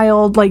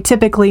styled like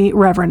typically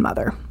Reverend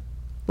Mother.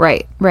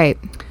 Right.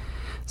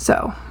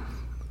 So,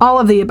 all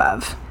of the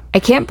above. I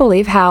can't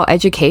believe how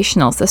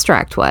educational Sister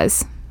Act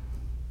was.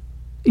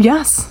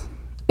 Yes.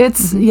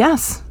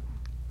 Yes.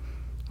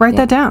 Write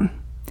that down.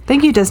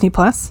 Thank you, Disney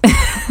Plus.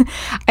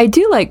 I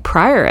do like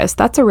prioress.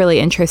 That's a really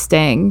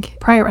interesting...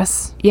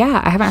 Prioress.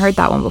 Yeah, I haven't heard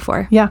that one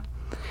before. Yeah.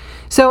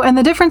 So, and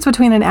the difference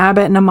between an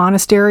abbot and a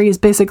monastery is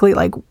basically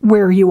like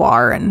where you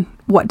are and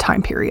what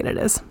time period it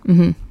is.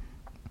 Mm-hmm.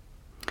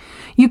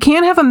 You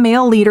can have a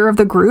male leader of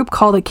the group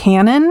called a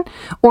canon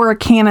or a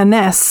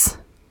canoness,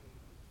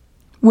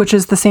 which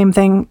is the same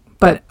thing,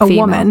 but a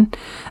female. woman.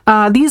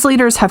 These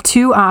leaders have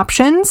two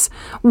options.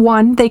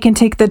 One, they can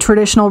take the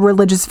traditional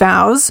religious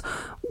vows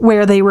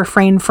where they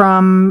refrain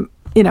from,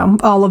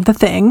 all of the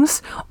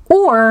things,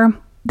 or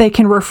they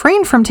can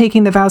refrain from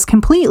taking the vows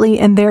completely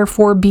and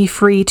therefore be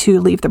free to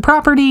leave the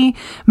property,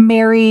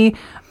 marry,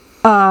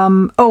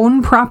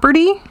 own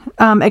property,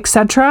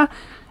 etc.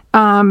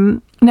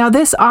 Now,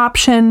 this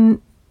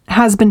option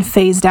has been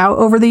phased out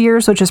over the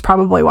years, which is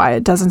probably why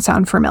it doesn't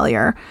sound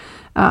familiar.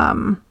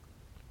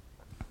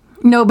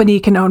 Nobody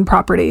can own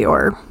property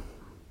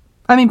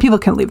people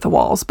can leave the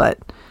walls, but...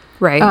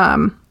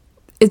 Right.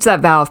 It's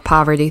that vow of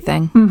poverty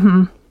thing.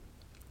 Mm-hmm.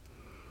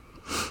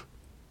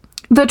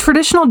 The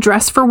traditional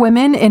dress for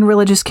women in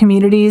religious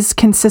communities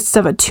consists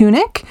of a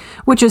tunic,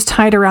 which is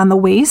tied around the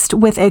waist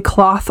with a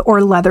cloth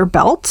or leather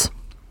belt.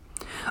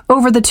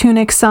 Over the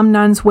tunic, some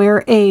nuns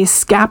wear a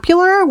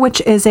scapular,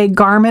 which is a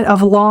garment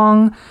of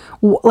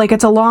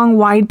it's a long,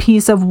 wide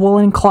piece of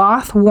woolen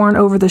cloth worn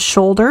over the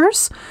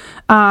shoulders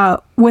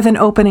with an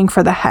opening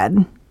for the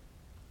head.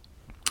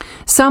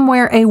 Some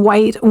wear a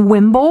white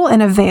wimble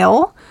and a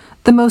veil.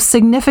 The most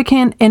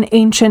significant and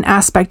ancient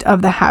aspect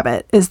of the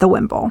habit is the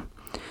wimble.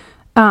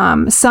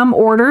 Some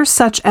orders,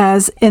 such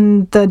as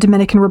in the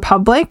Dominican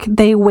Republic,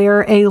 they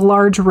wear a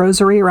large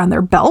rosary around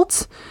their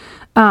belt.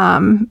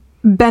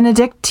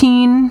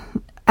 Benedictine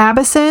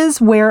abbesses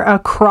wear a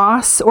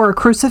cross or a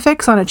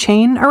crucifix on a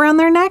chain around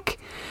their neck.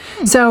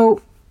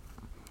 So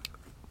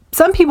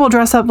some people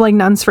dress up like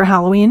nuns for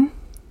Halloween.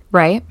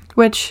 Right.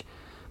 Which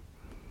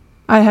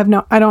I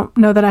don't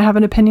know that I have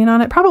an opinion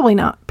on it. Probably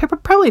not. People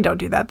probably don't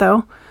do that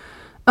though.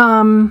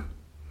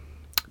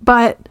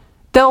 But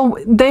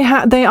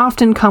they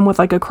often come with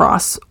like a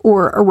cross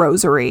or a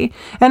rosary,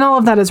 and all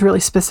of that is really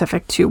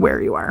specific to where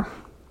you are.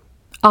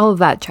 All of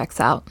that checks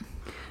out.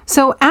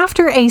 So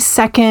after the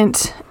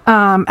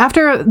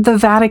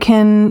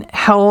Vatican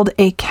held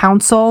a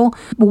council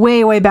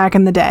way back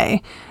in the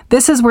day,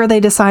 this is where they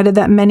decided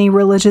that many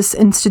religious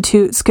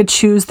institutes could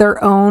choose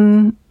their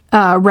own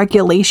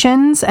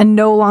regulations and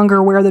no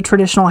longer wear the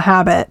traditional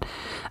habit.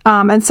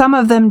 And some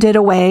of them did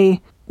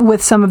away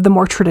with some of the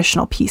more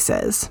traditional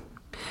pieces.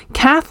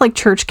 Catholic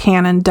Church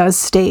canon does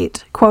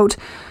state, quote,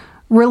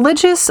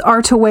 religious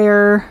are to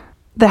wear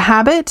the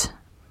habit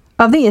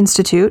of the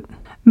institute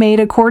made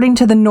according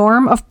to the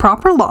norm of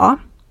proper law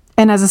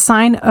and as a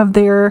sign of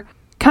their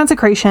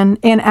consecration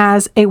and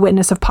as a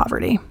witness of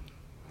poverty.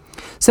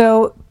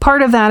 So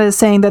part of that is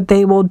saying that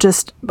they will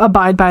just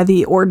abide by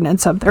the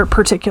ordinance of their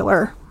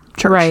particular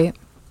church. Right.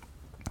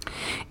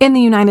 In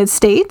the United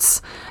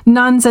States,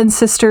 nuns and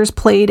sisters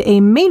played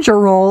a major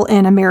role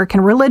in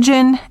American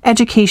religion,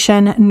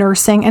 education,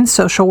 nursing, and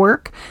social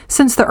work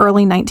since the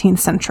early 19th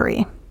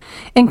century.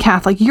 In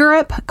Catholic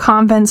Europe,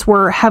 convents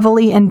were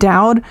heavily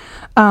endowed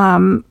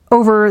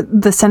over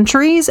the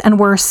centuries and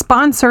were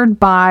sponsored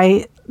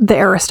by the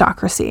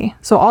aristocracy.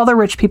 So all the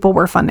rich people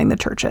were funding the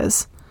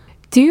churches.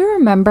 Do you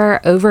remember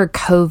over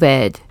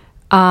COVID,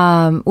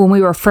 when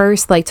we were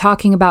first like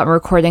talking about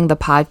recording the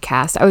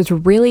podcast, I was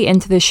really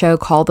into the show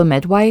Call the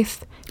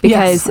Midwife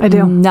because Yes, I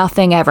do.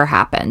 nothing ever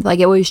happened. Like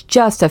it was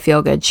just a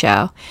feel-good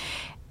show.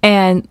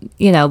 And,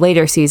 you know,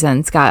 later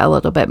seasons got a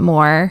little bit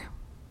more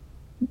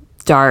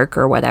dark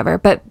or whatever.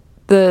 But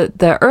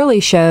the early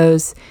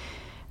shows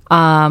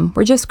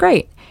were just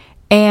great.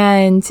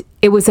 And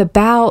it was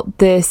about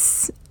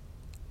this,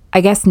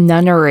 I guess,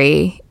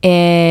 nunnery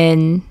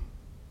in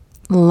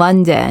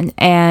London,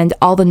 and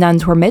all the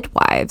nuns were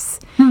midwives.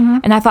 Mm-hmm.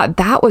 And I thought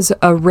that was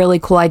a really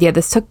cool idea.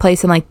 This took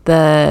place in like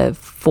the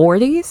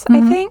 40s,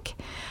 I think.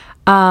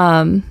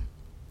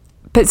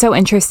 But so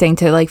interesting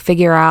to like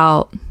figure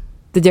out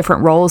the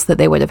different roles that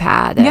they would have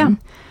had and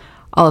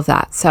all of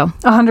that. So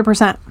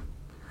 100%.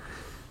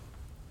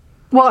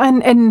 Well,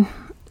 and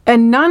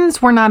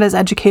nuns were not as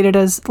educated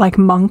as like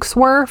monks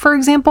were, for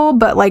example,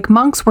 but like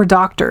monks were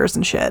doctors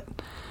and shit.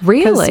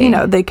 really, 'Cause, you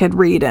know, they could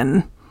read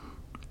and,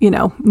 you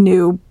know,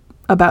 knew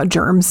about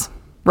germs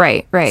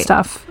right.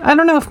 stuff. I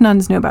don't know if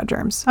nuns knew about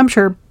germs. I'm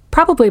sure.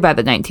 Probably by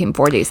the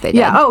 1940s they did.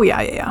 Yeah. Oh,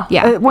 yeah.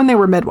 Yeah. When they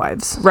were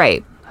midwives.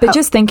 Right. But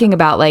just thinking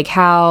about like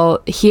how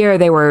here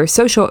they were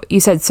you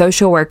said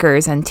social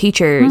workers and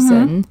teachers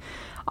and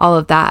all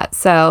of that.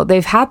 So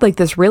they've had like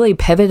this really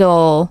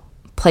pivotal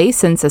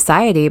place in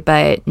society,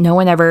 but no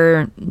one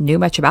ever knew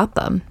much about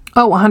them.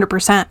 Oh,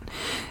 100%.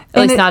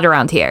 At least not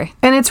around here.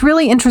 And it's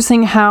really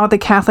interesting how the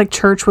Catholic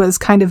Church was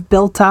kind of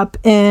built up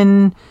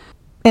in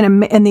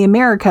the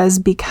Americas,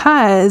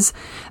 because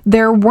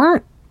there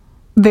weren't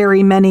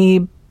very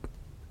many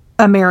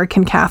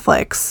American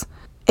Catholics,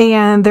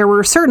 and there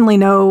were certainly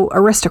no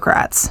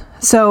aristocrats.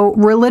 So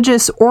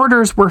religious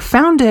orders were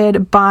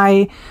founded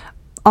by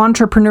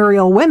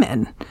entrepreneurial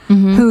women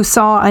who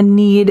saw a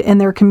need in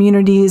their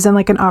communities and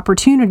like an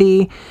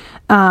opportunity.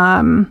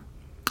 And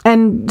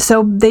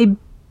so they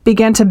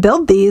began to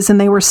build these, and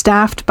they were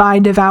staffed by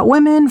devout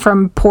women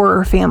from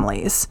poorer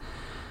families.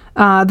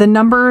 The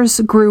numbers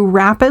grew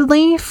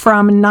rapidly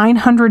from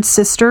 900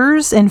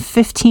 sisters in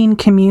 15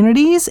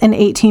 communities in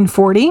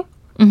 1840,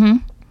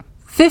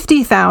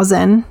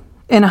 50,000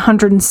 in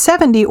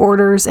 170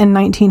 orders in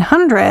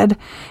 1900,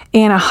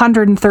 and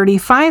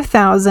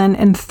 135,000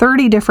 in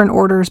 30 different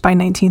orders by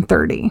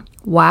 1930.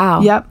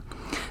 Wow. Yep.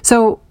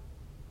 So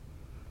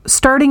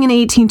starting in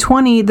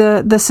 1820,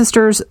 the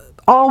sisters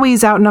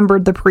always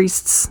outnumbered the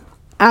priests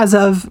as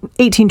of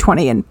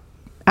 1820 and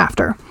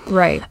after.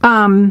 Right.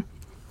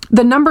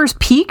 The numbers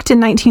peaked in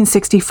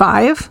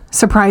 1965,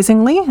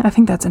 surprisingly. I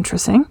think that's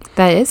interesting.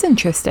 That is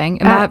interesting.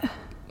 And that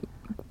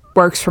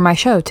works for my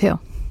show, too.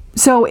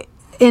 So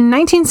in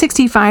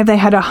 1965, they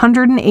had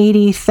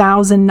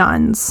 180,000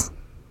 nuns.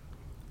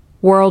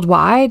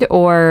 Worldwide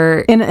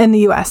or In the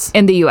U.S.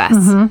 in the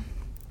U.S.?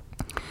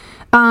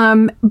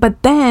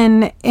 But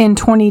then in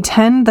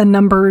 2010, the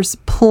numbers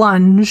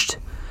plunged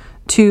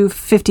to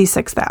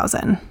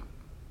 56,000,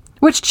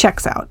 which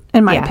checks out,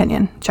 in my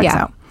opinion. Checks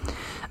out.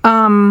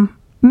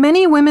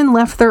 Many women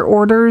left their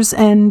orders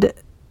and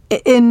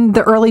in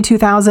the early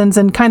 2000s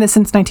and kind of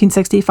since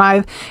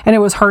 1965, and it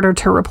was harder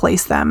to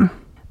replace them.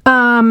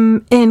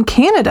 In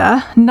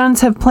Canada,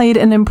 nuns have played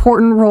an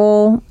important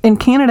role in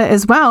Canada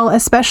as well,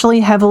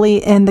 especially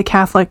heavily in the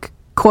Catholic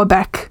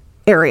Quebec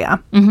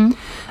area.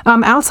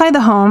 Outside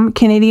the home,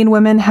 Canadian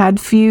women had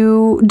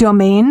few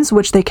domains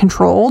which they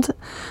controlled.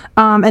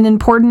 An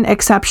important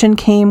exception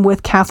came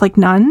with Catholic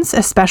nuns,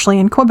 especially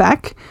in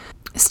Quebec.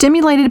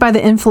 Stimulated by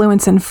the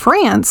influence in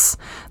France,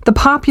 the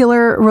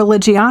popular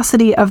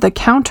religiosity of the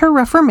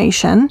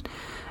Counter-Reformation,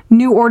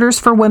 new orders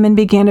for women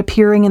began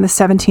appearing in the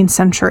 17th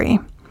century.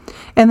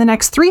 In the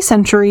next 3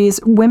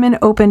 centuries, women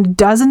opened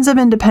dozens of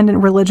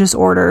independent religious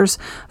orders,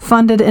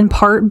 funded in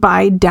part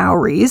by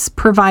dowries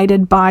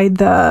provided by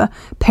the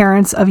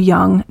parents of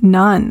young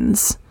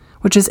nuns,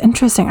 which is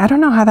interesting. I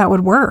don't know how that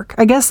would work.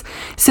 I guess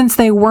since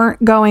they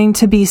weren't going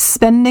to be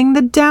spending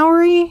the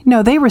dowry,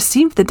 no, they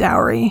received the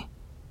dowry.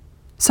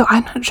 So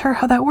I'm not sure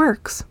how that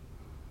works.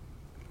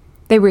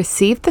 They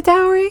received the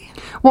dowry?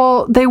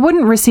 Well, they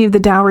wouldn't receive the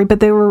dowry,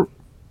 but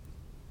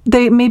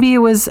maybe it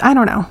was, I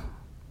don't know.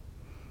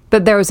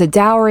 But there was a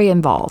dowry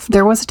involved.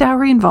 There was a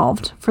dowry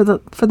involved for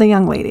the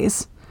young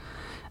ladies.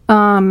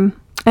 And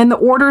the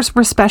orders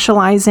were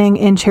specializing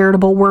in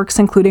charitable works,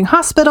 including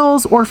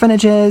hospitals,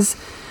 orphanages,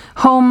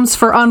 homes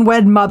for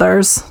unwed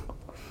mothers,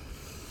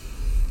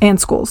 and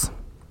schools.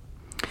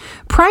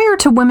 Prior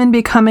to women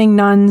becoming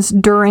nuns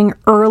during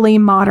early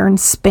modern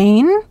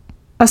Spain,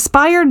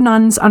 aspired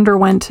nuns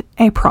underwent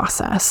a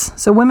process.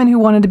 So women who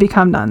wanted to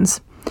become nuns.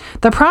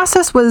 The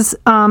process was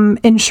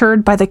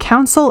ensured by the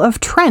Council of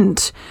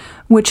Trent,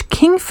 which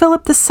King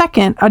Philip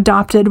II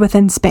adopted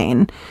within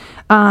Spain.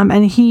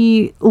 And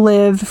he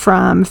lived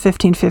from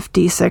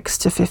 1556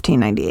 to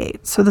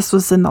 1598. So this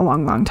was in the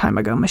long, long time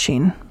ago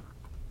machine.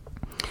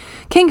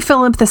 King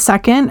Philip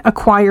II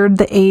acquired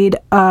the aid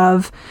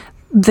of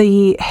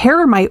the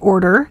Heremite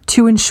order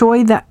to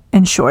ensure that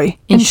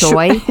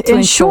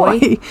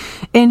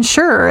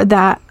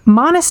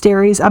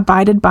monasteries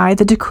abided by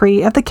the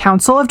decree of the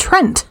Council of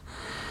Trent.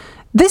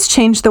 This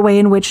changed the way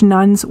in which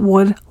nuns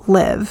would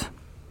live.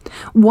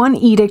 One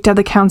edict of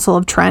the Council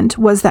of Trent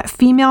was that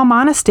female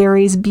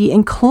monasteries be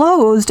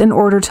enclosed in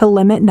order to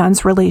limit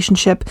nuns'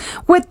 relationship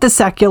with the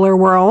secular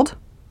world.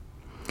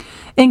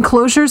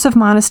 Enclosures of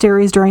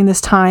monasteries during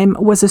this time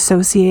was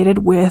associated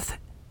with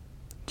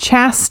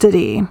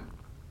chastity.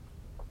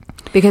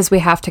 Because we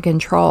have to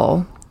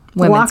control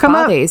women's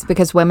bodies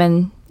because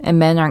women and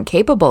men aren't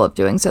capable of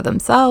doing so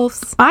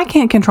themselves. I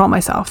can't control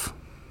myself.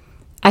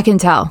 I can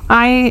tell.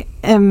 I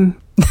am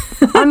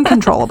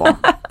uncontrollable.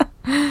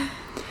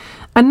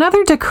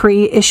 Another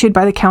decree issued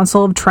by the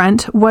Council of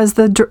Trent was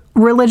the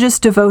religious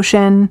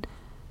devotion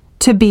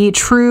to be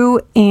true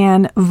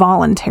and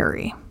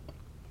voluntary.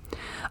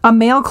 A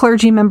male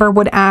clergy member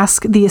would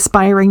ask the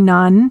aspiring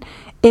nun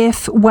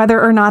if whether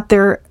or not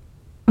their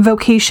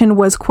vocation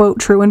was, quote,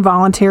 true and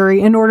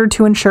voluntary in order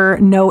to ensure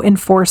no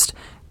enforced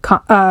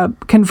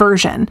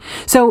conversion.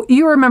 So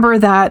you remember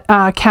that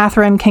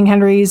Catherine, King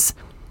Henry's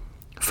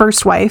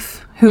first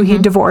wife, who he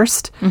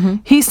divorced,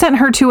 he sent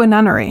her to a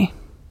nunnery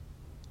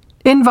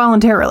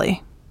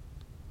involuntarily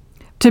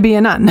to be a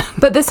nun.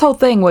 But this whole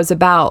thing was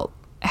about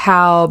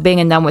how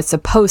being a nun was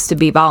supposed to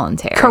be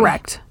voluntary.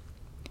 Correct.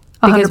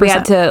 100%. Because we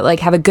had to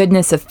like have a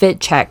goodness of fit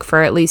check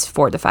for at least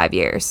 4 to 5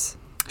 years.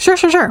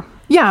 Sure.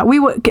 Yeah, we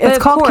would. It's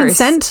called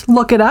consent.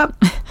 Look it up.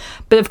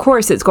 But of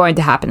course, it's going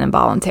to happen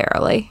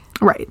involuntarily.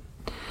 Right.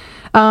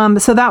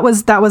 So that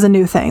was a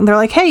new thing. They're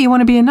like, hey, you want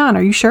to be a nun?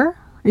 Are you sure?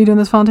 Are you doing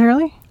this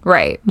voluntarily?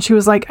 Right. And she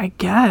was like, I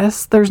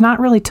guess there's not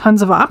really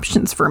tons of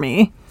options for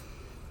me.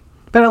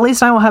 But at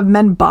least I won't have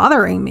men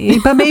bothering me.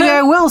 But maybe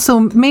I will. So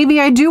maybe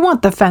I do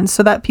want the fence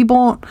so that people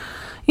won't,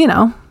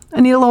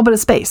 I need a little bit of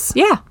space.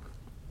 Yeah.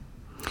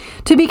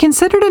 To be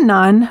considered a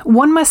nun,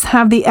 one must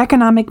have the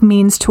economic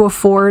means to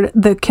afford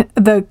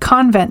the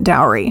convent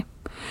dowry.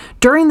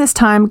 During this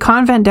time,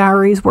 convent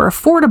dowries were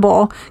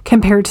affordable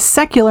compared to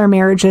secular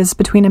marriages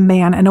between a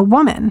man and a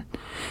woman.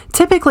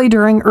 Typically,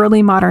 during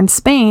early modern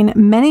Spain,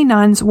 many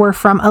nuns were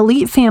from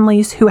elite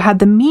families who had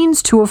the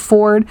means to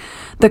afford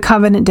the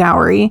covenant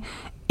dowry,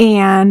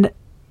 and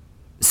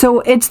so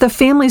it's the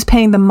families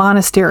paying the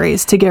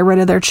monasteries to get rid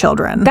of their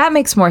children. That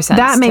makes more sense.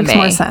 That makes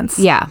more sense.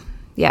 Yeah.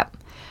 Yep.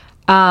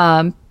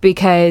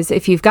 Because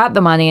if you've got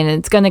the money and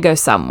it's going to go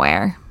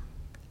somewhere,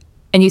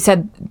 and you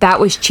said that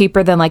was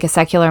cheaper than like a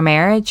secular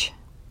marriage?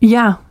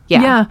 Yeah.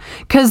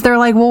 Because they're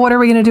like, well, what are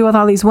we going to do with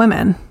all these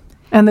women?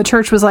 And the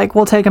church was like,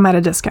 we'll take them at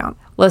a discount.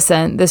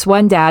 Listen, this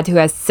one dad who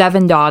has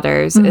 7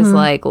 daughters is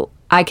like,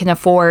 I can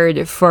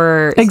afford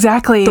for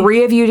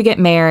 3 of you to get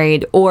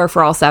married or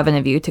for all 7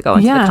 of you to go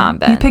into the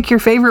convent. You pick your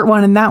favorite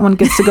one and that one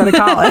gets to go to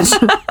college.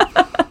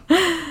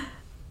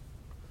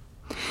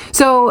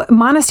 So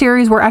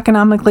monasteries were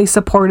economically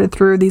supported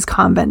through these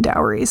convent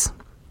dowries.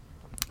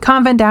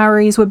 Convent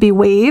dowries would be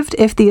waived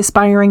if the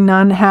aspiring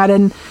nun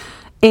had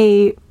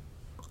a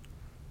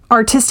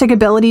artistic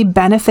ability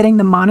benefiting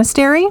the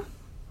monastery.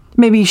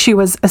 Maybe she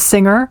was a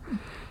singer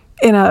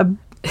in a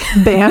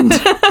band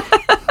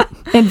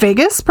in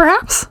Vegas,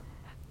 perhaps?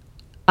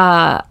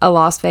 A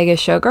Las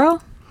Vegas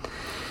showgirl?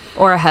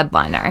 Or a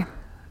headliner?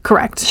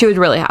 Correct. She would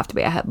really have to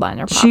be a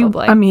headliner,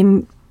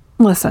 probably.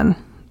 Listen,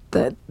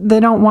 they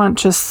don't want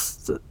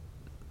just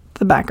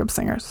the backup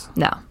singers.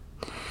 No.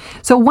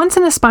 So once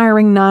an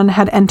aspiring nun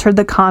had entered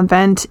the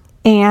convent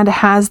and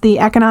has the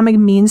economic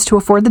means to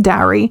afford the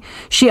dowry,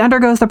 she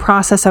undergoes the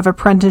process of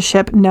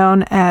apprenticeship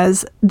known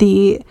as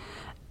the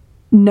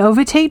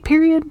novitate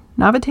period.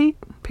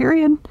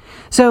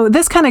 So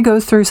this kind of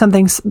goes through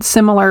something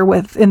similar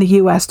with in the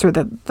U.S. through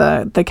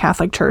the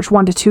Catholic Church,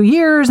 1 to 2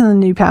 years, and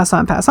then you pass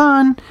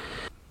on.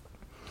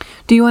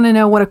 Do you want to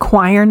know what a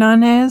choir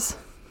nun is?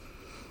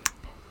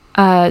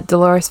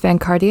 Dolores Van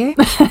Cartier.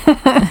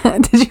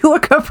 Did you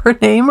look up her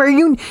name?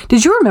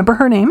 Did you remember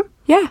her name?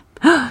 Yeah.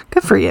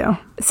 Good for you.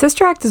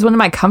 Sister Act is one of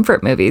my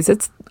comfort movies.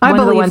 It's one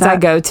of the ones I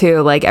go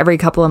to like every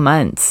couple of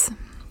months.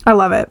 I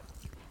love it.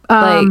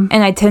 And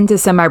I tend to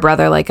send my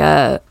brother like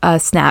a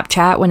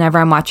Snapchat whenever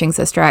I'm watching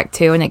Sister Act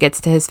 2 and it gets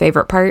to his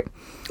favorite part.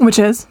 Which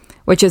is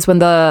when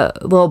the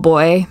little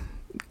boy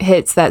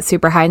hits that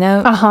super high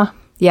note. Uh-huh.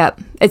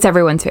 Yep. It's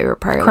everyone's favorite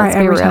part. Cry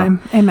every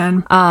time.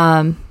 Amen.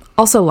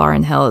 Also,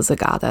 Lauryn Hill is a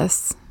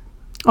goddess.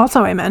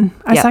 Also, amen.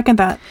 I second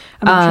that.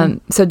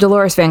 So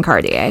Dolores Van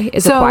Cartier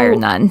is a choir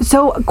nun.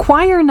 So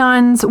choir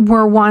nuns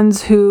were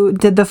ones who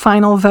did the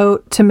final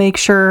vote to make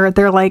sure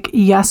they're like,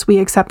 yes, we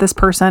accept this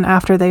person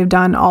after they've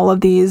done all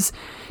of these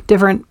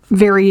different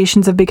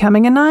variations of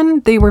becoming a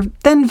nun. They were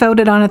then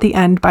voted on at the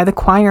end by the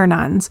choir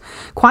nuns.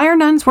 Choir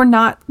nuns were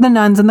not the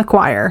nuns in the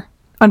choir,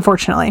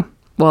 unfortunately.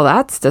 Well,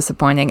 that's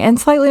disappointing and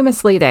slightly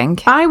misleading.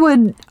 I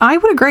would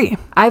agree.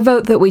 I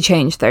vote that we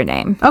change their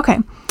name. Okay.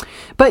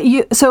 But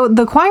so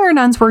the choir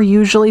nuns were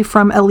usually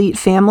from elite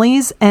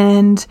families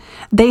and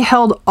they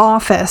held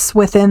office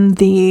within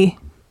the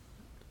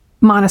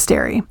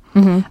monastery.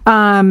 Mm-hmm.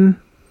 And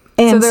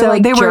so they're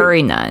like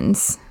jury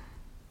nuns.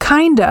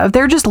 Kind of.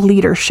 They're just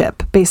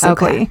leadership,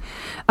 basically.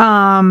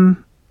 Okay.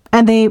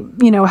 And they,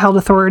 held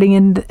authority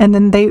and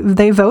then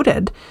they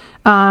voted.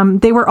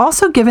 They were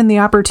also given the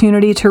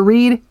opportunity to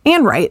read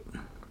and write.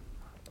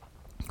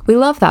 We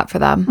love that for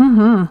them.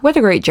 Mm-hmm. What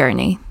a great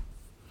journey.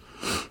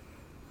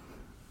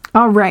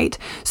 All right.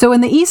 So in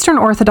the Eastern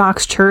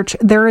Orthodox Church,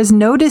 there is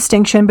no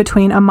distinction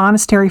between a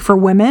monastery for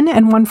women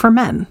and one for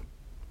men.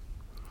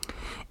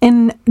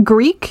 In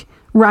Greek,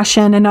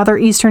 Russian, and other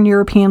Eastern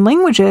European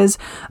languages,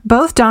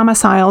 both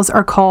domiciles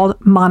are called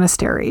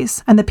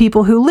monasteries, and the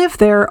people who live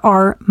there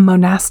are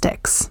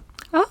monastics.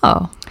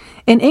 Oh.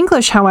 In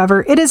English,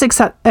 however, it is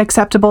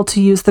acceptable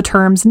to use the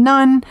terms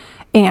nun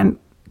and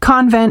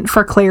convent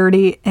for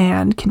clarity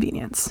and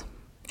convenience.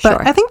 But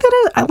Sure. I think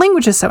that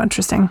language is so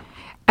interesting.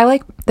 I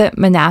like that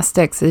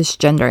monastics is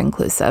gender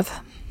inclusive.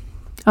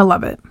 I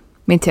love it.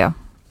 Me too.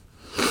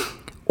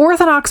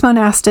 Orthodox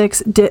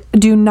monastics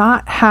do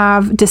not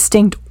have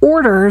distinct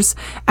orders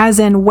as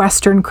in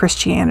Western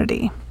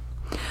Christianity.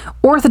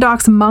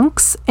 Orthodox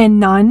monks and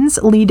nuns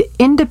lead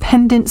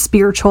independent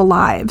spiritual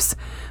lives,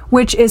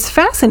 which is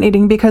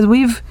fascinating because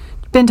we've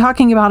been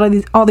talking about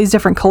all these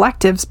different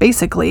collectives,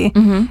 basically,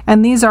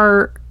 and these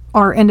are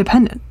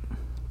independent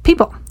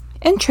people.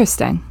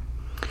 Interesting.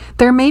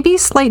 There may be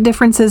slight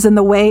differences in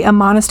the way a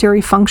monastery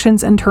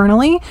functions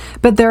internally,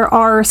 but there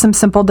are some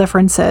simple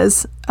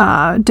differences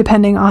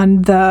depending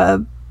on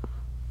the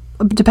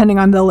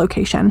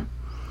location.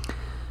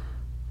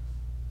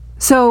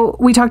 So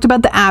we talked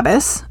about the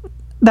abbess.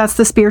 That's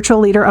the spiritual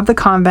leader of the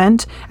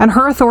convent, and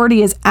her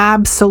authority is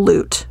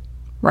absolute.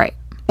 Right.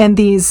 In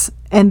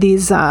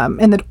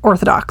the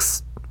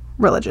Orthodox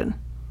religion,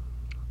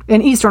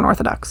 in Eastern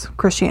Orthodox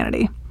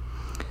Christianity.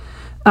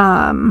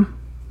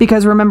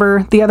 Because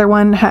remember, the other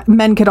one,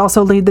 men could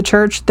also lead the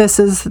church. This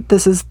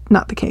is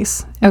not the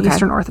case in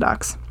Eastern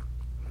Orthodox.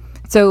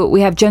 So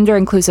we have gender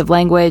inclusive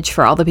language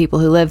for all the people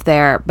who live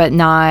there, but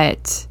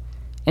not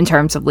in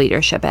terms of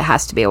leadership. It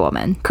has to be a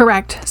woman.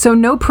 Correct. So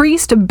no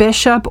priest,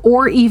 bishop,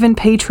 or even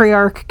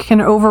patriarch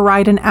can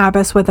override an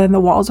abbess within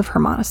the walls of her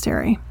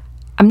monastery.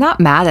 I'm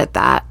not mad at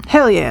that.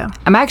 Hell yeah.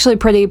 I'm actually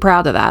pretty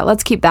proud of that.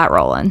 Let's keep that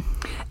rolling.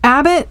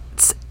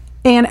 Abbots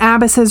and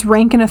abbesses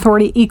rank in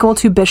authority equal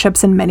to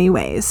bishops in many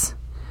ways.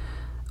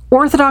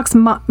 Orthodox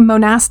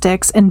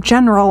monastics in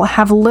general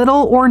have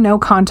little or no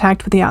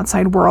contact with the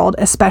outside world,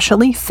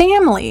 especially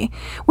family.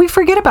 We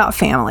forget about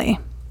family,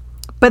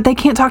 but they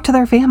can't talk to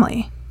their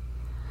family.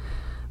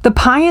 The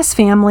pious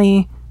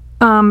family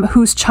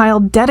whose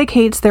child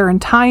dedicates their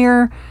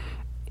entire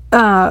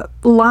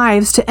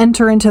lives to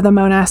enter into the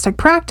monastic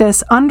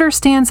practice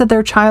understands that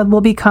their child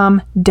will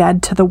become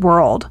dead to the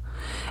world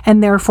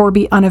and therefore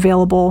be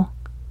unavailable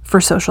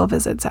for social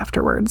visits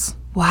afterwards.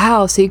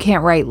 Wow. So you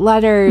can't write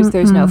letters.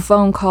 There's no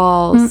phone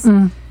calls.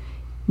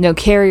 No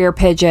carrier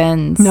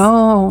pigeons.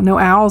 No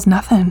owls,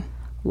 nothing.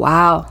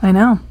 Wow. I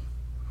know.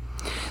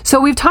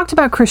 So we've talked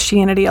about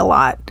Christianity a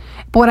lot.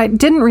 But what I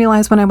didn't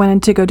realize when I went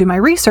in to go do my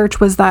research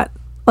was that,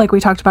 like we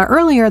talked about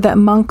earlier, that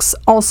monks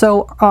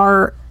also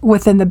are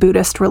within the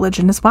Buddhist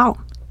religion as well.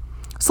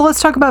 So let's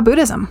talk about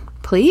Buddhism.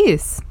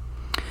 Please.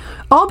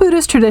 All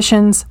Buddhist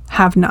traditions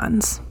have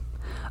nuns,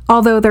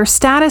 although their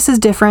status is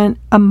different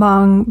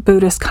among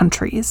Buddhist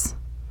countries.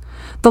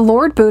 The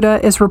Lord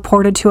Buddha is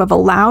reported to have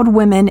allowed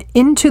women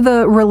into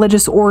the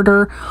religious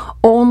order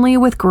only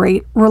with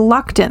great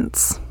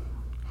reluctance.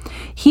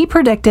 He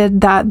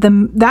predicted that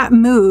that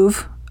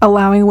move,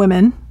 allowing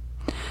women,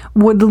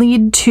 would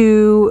lead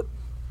to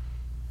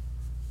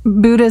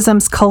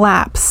Buddhism's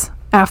collapse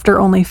after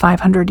only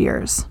 500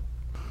 years.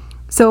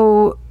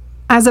 So,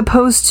 as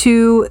opposed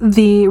to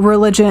the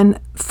religion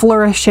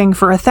flourishing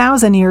for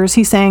 1,000 years,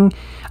 he's saying,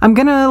 I'm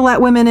going to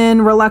let women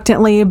in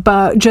reluctantly,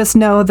 but just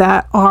know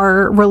that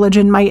our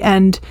religion might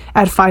end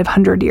at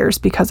 500 years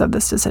because of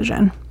this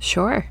decision.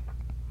 Sure.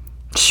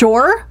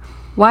 Sure?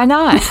 Why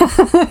not?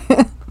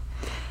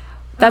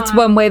 That's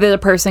one way that a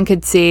person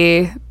could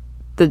see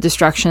the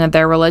destruction of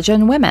their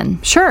religion,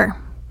 women. Sure.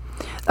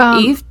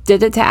 Eve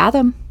did it to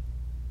Adam.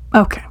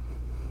 Okay.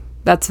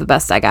 That's the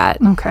best I got.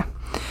 Okay.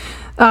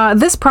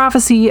 This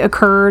prophecy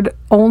occurred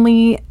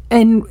only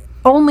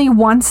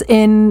once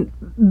in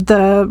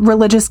the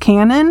religious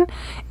canon,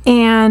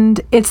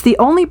 and it's the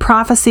only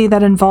prophecy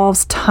that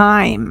involves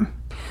time.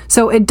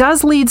 So it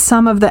does lead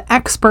some of the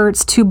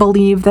experts to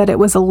believe that it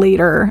was a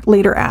later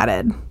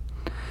added.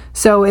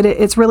 So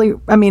it's really,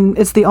 I mean,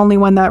 it's the only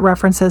one that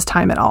references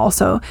time at all.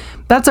 So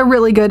that's a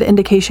really good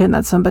indication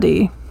that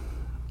somebody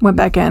went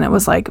back in. It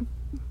was like,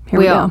 here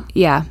we go.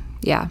 Yeah.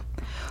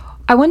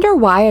 I wonder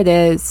why it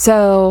is.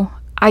 So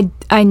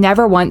I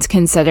never once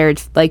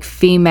considered like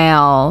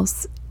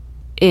females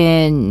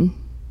in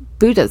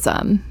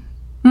Buddhism.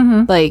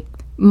 Mm-hmm. Like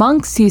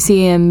monks you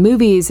see in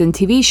movies and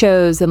TV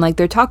shows, and like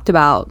they're talked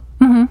about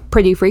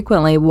pretty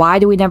frequently. Why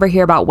do we never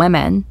hear about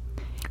women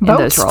in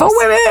those roles? Votes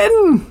for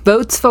women!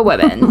 Votes for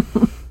women.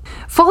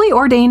 Fully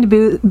ordained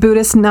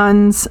Buddhist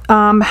nuns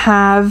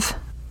have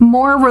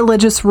more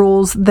religious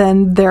rules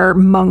than their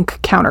monk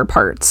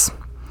counterparts.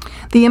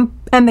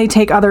 And they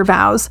take other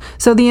vows.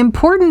 So the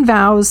important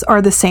vows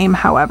are the same,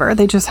 however.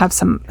 They just have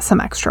some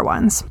extra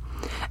ones.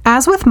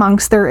 As with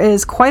monks, there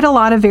is quite a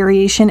lot of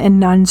variation in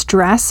nuns'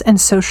 dress and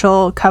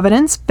social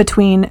covenants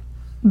between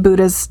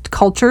Buddhist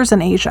cultures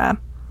in Asia.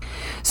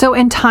 So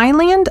in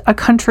Thailand, a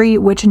country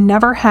which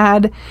never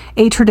had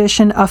a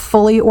tradition of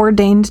fully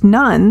ordained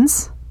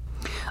nuns.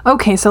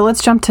 Okay, so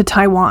let's jump to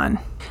Taiwan.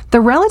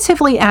 The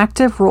relatively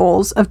active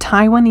roles of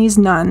Taiwanese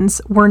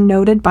nuns were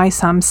noted by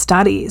some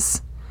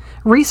studies.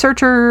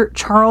 Researcher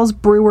Charles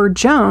Brewer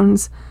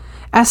Jones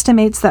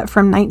estimates that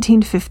from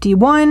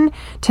 1951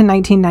 to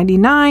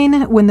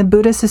 1999, when the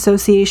Buddhist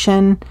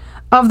Association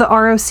of the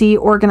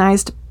ROC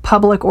organized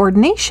public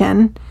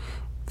ordination,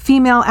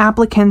 female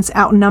applicants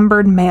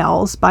outnumbered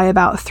males by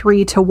about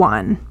 3 to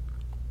 1.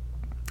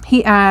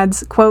 He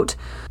adds, quote,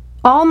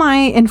 "All my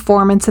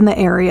informants in the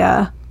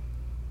area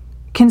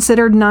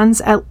considered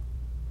nuns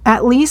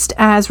at least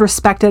as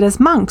respected as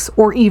monks,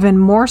 or even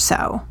more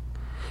so.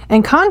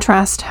 In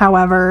contrast,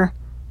 however,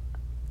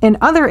 in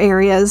other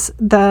areas,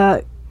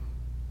 that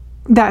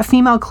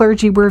female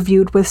clergy were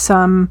viewed with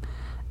some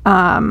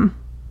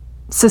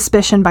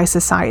suspicion by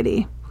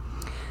society."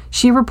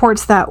 She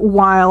reports that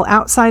while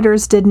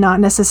outsiders did not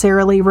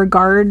necessarily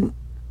regard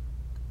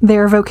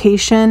their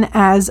vocation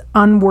as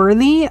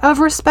unworthy of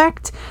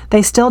respect,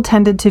 they still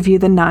tended to view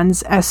the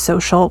nuns as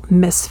social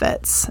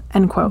misfits,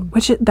 end quote,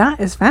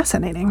 that is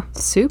fascinating.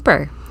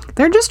 Super.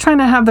 They're just trying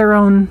to have their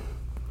own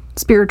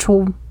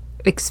spiritual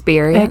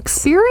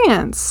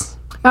experience.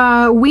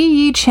 Wei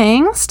Yi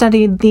Chang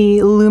studied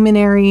the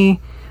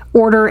luminary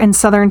order in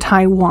southern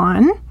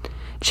Taiwan.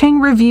 Chang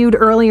reviewed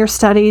earlier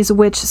studies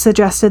which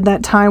suggested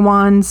that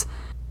Taiwan's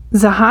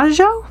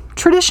Zahazhou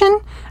tradition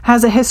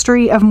has a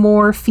history of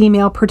more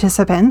female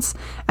participants,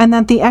 and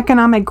that the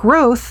economic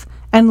growth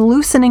and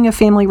loosening of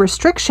family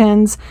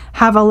restrictions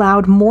have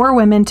allowed more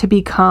women to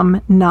become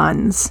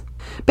nuns.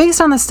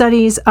 Based on the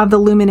studies of the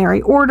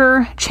luminary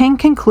order, Chang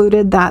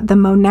concluded that the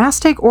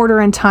monastic order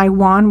in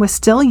Taiwan was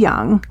still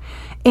young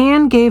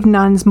and gave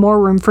nuns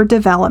more room for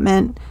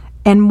development,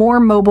 and more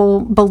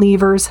mobile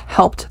believers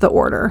helped the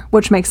order,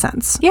 which makes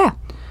sense. Yeah.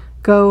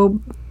 Good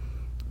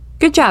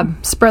job.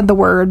 Spread the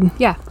word.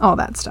 Yeah. All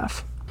that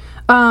stuff.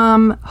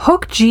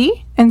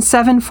 Hokji in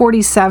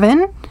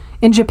 747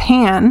 in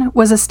Japan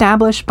was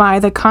established by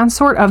the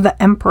consort of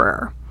the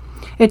emperor.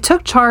 It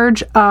took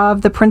charge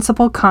of the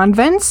principal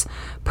convents,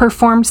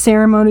 performed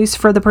ceremonies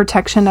for the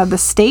protection of the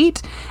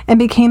state, and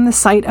became the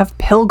site of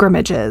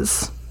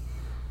pilgrimages.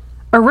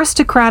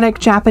 Aristocratic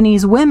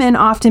Japanese women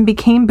often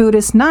became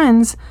Buddhist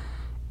nuns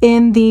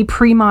in the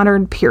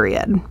pre-modern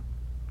period.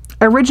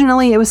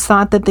 Originally, it was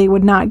thought that they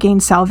would not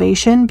gain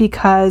salvation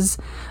because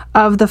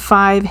of the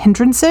 5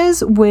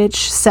 hindrances,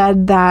 which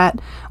said that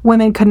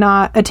women could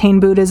not attain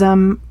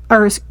Buddhahood,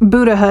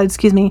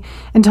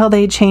 until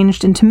they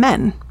changed into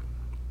men.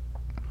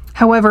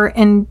 However,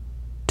 in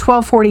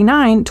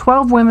 1249,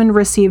 12 women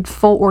received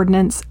full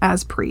ordinance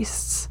as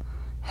priests.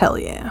 Hell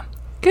yeah.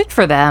 Good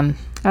for them.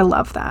 I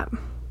love that.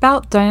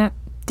 About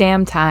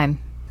damn time.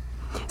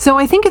 So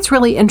I think it's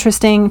really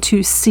interesting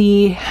to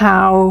see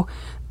how,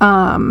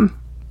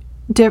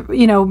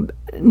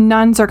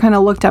 nuns are kind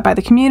of looked at by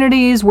the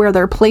communities, where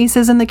their place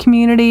is in the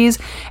communities.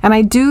 And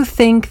I do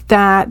think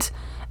that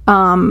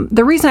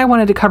the reason I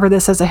wanted to cover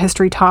this as a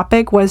history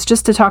topic was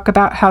just to talk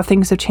about how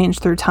things have changed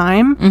through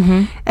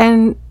time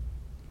and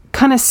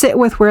kind of sit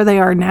with where they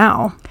are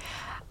now.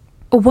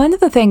 One of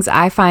the things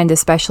I find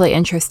especially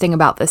interesting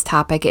about this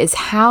topic is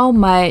how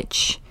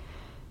much...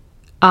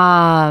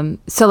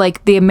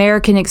 the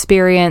American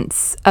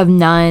experience of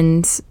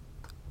nuns,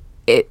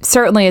 it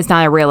certainly is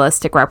not a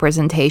realistic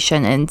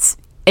representation in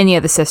any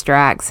of the sister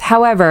acts.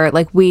 However,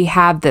 we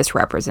have this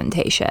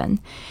representation,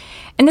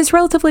 and it's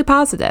relatively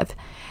positive.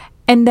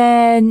 And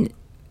then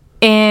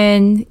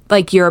in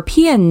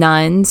European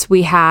nuns,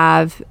 we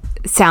have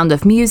Sound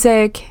of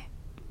Music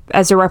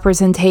as a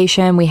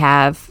representation. We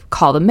have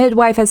Call the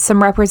Midwife as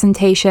some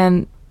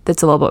representation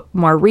that's a little bit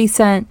more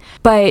recent.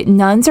 But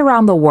nuns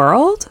around the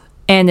world,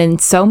 and in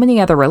so many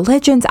other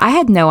religions, I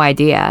had no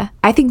idea.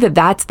 I think that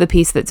that's the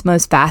piece that's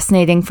most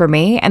fascinating for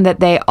me, and that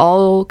they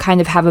all kind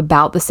of have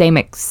about the same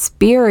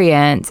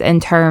experience in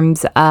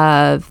terms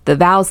of the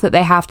vows that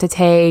they have to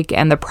take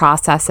and the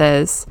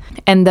processes.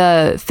 And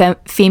the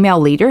female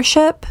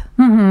leadership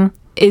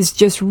is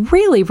just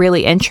really,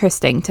 really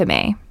interesting to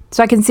me.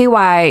 So I can see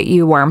why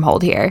you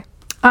wormholed here.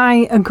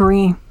 I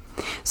agree.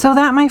 So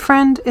that, my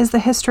friend, is the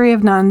history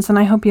of nuns, and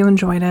I hope you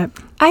enjoyed it.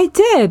 I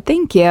did.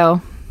 Thank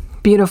you.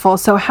 Beautiful.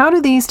 So how do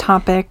these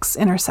topics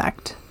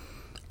intersect?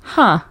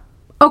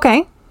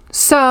 Okay.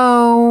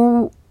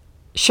 So...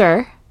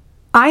 Sure.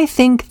 I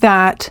think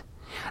that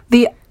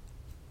the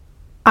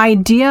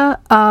idea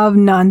of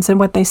nuns and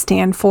what they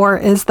stand for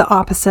is the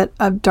opposite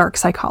of dark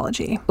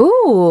psychology.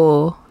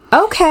 Ooh.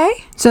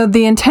 Okay. So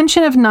the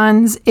intention of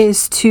nuns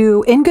is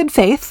to, in good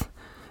faith,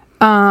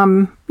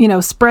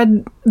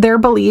 spread their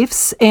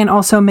beliefs and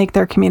also make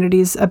their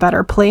communities a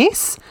better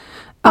place.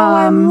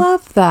 I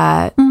love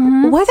that.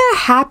 What a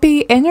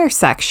happy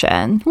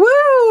intersection.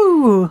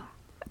 Woo!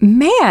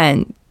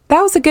 Man,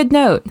 That was a good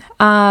note.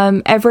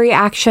 Every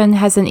action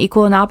has an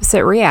equal and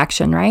opposite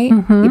reaction, right?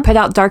 You put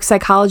out dark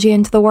psychology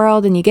into the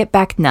world and you get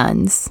back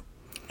nuns.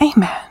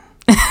 Amen.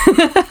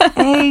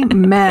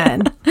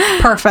 Amen.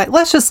 Perfect.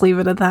 Let's just leave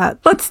it at that.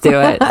 Let's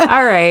do it.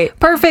 All right.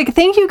 Perfect.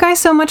 Thank you guys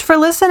so much for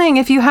listening.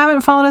 If you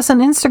haven't followed us on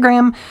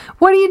Instagram,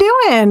 what are you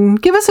doing?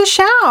 Give us a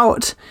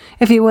shout.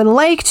 If you would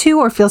like to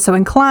or feel so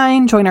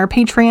inclined, join our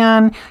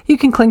Patreon. You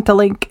can click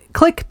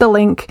the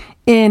link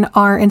in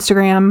our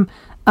Instagram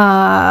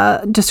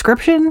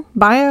description,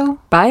 bio.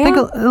 I think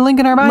a link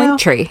in our bio.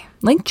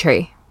 Link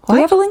tree. Do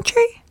we have a link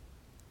tree?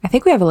 I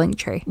think we have a link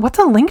tree. What's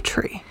a link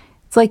tree?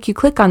 It's like you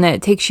click on it,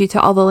 it takes you to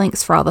all the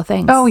links for all the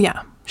things. Oh,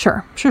 yeah.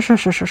 Sure.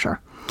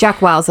 Jack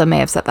Wowza may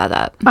have set that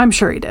up. I'm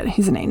sure he did.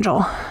 He's an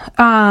angel.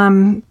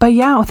 But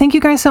yeah, well, thank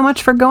you guys so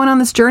much for going on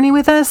this journey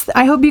with us.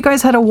 I hope you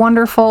guys had a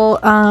wonderful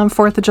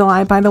 4th of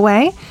July, by the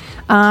way.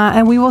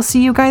 And we will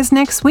see you guys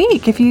next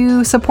week. If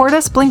you support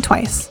us, blink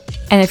twice.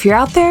 And if you're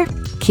out there,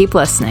 keep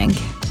listening.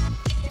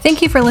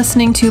 Thank you for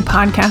listening to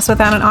Podcast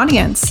Without an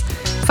Audience.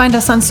 Find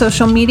us on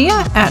social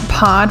media at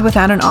Pod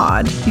Without an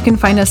Odd. You can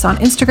find us on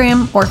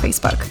Instagram or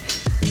Facebook.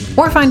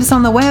 Or find us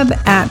on the web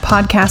at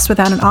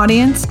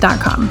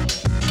podcastwithoutanaudience.com.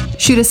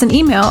 Shoot us an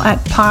email at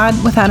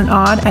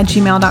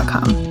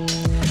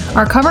podwithoutanod@gmail.com.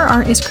 Our cover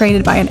art is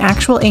created by an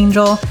actual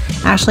angel,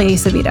 Ashley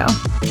Acevedo.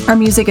 Our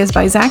music is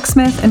by Zach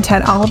Smith and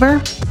Ted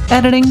Oliver.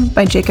 Editing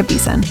by Jacob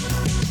Beeson.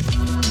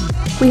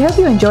 We hope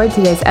you enjoyed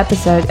today's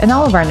episode and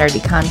all of our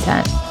nerdy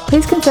content.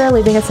 Please consider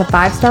leaving us a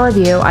 5-star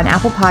review on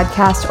Apple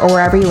Podcasts or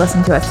wherever you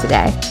listen to us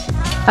today.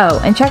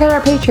 Oh, and check out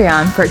our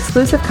Patreon for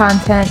exclusive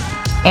content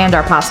and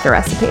our pasta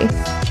recipe.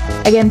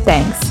 Again,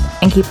 thanks,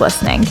 and keep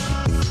listening.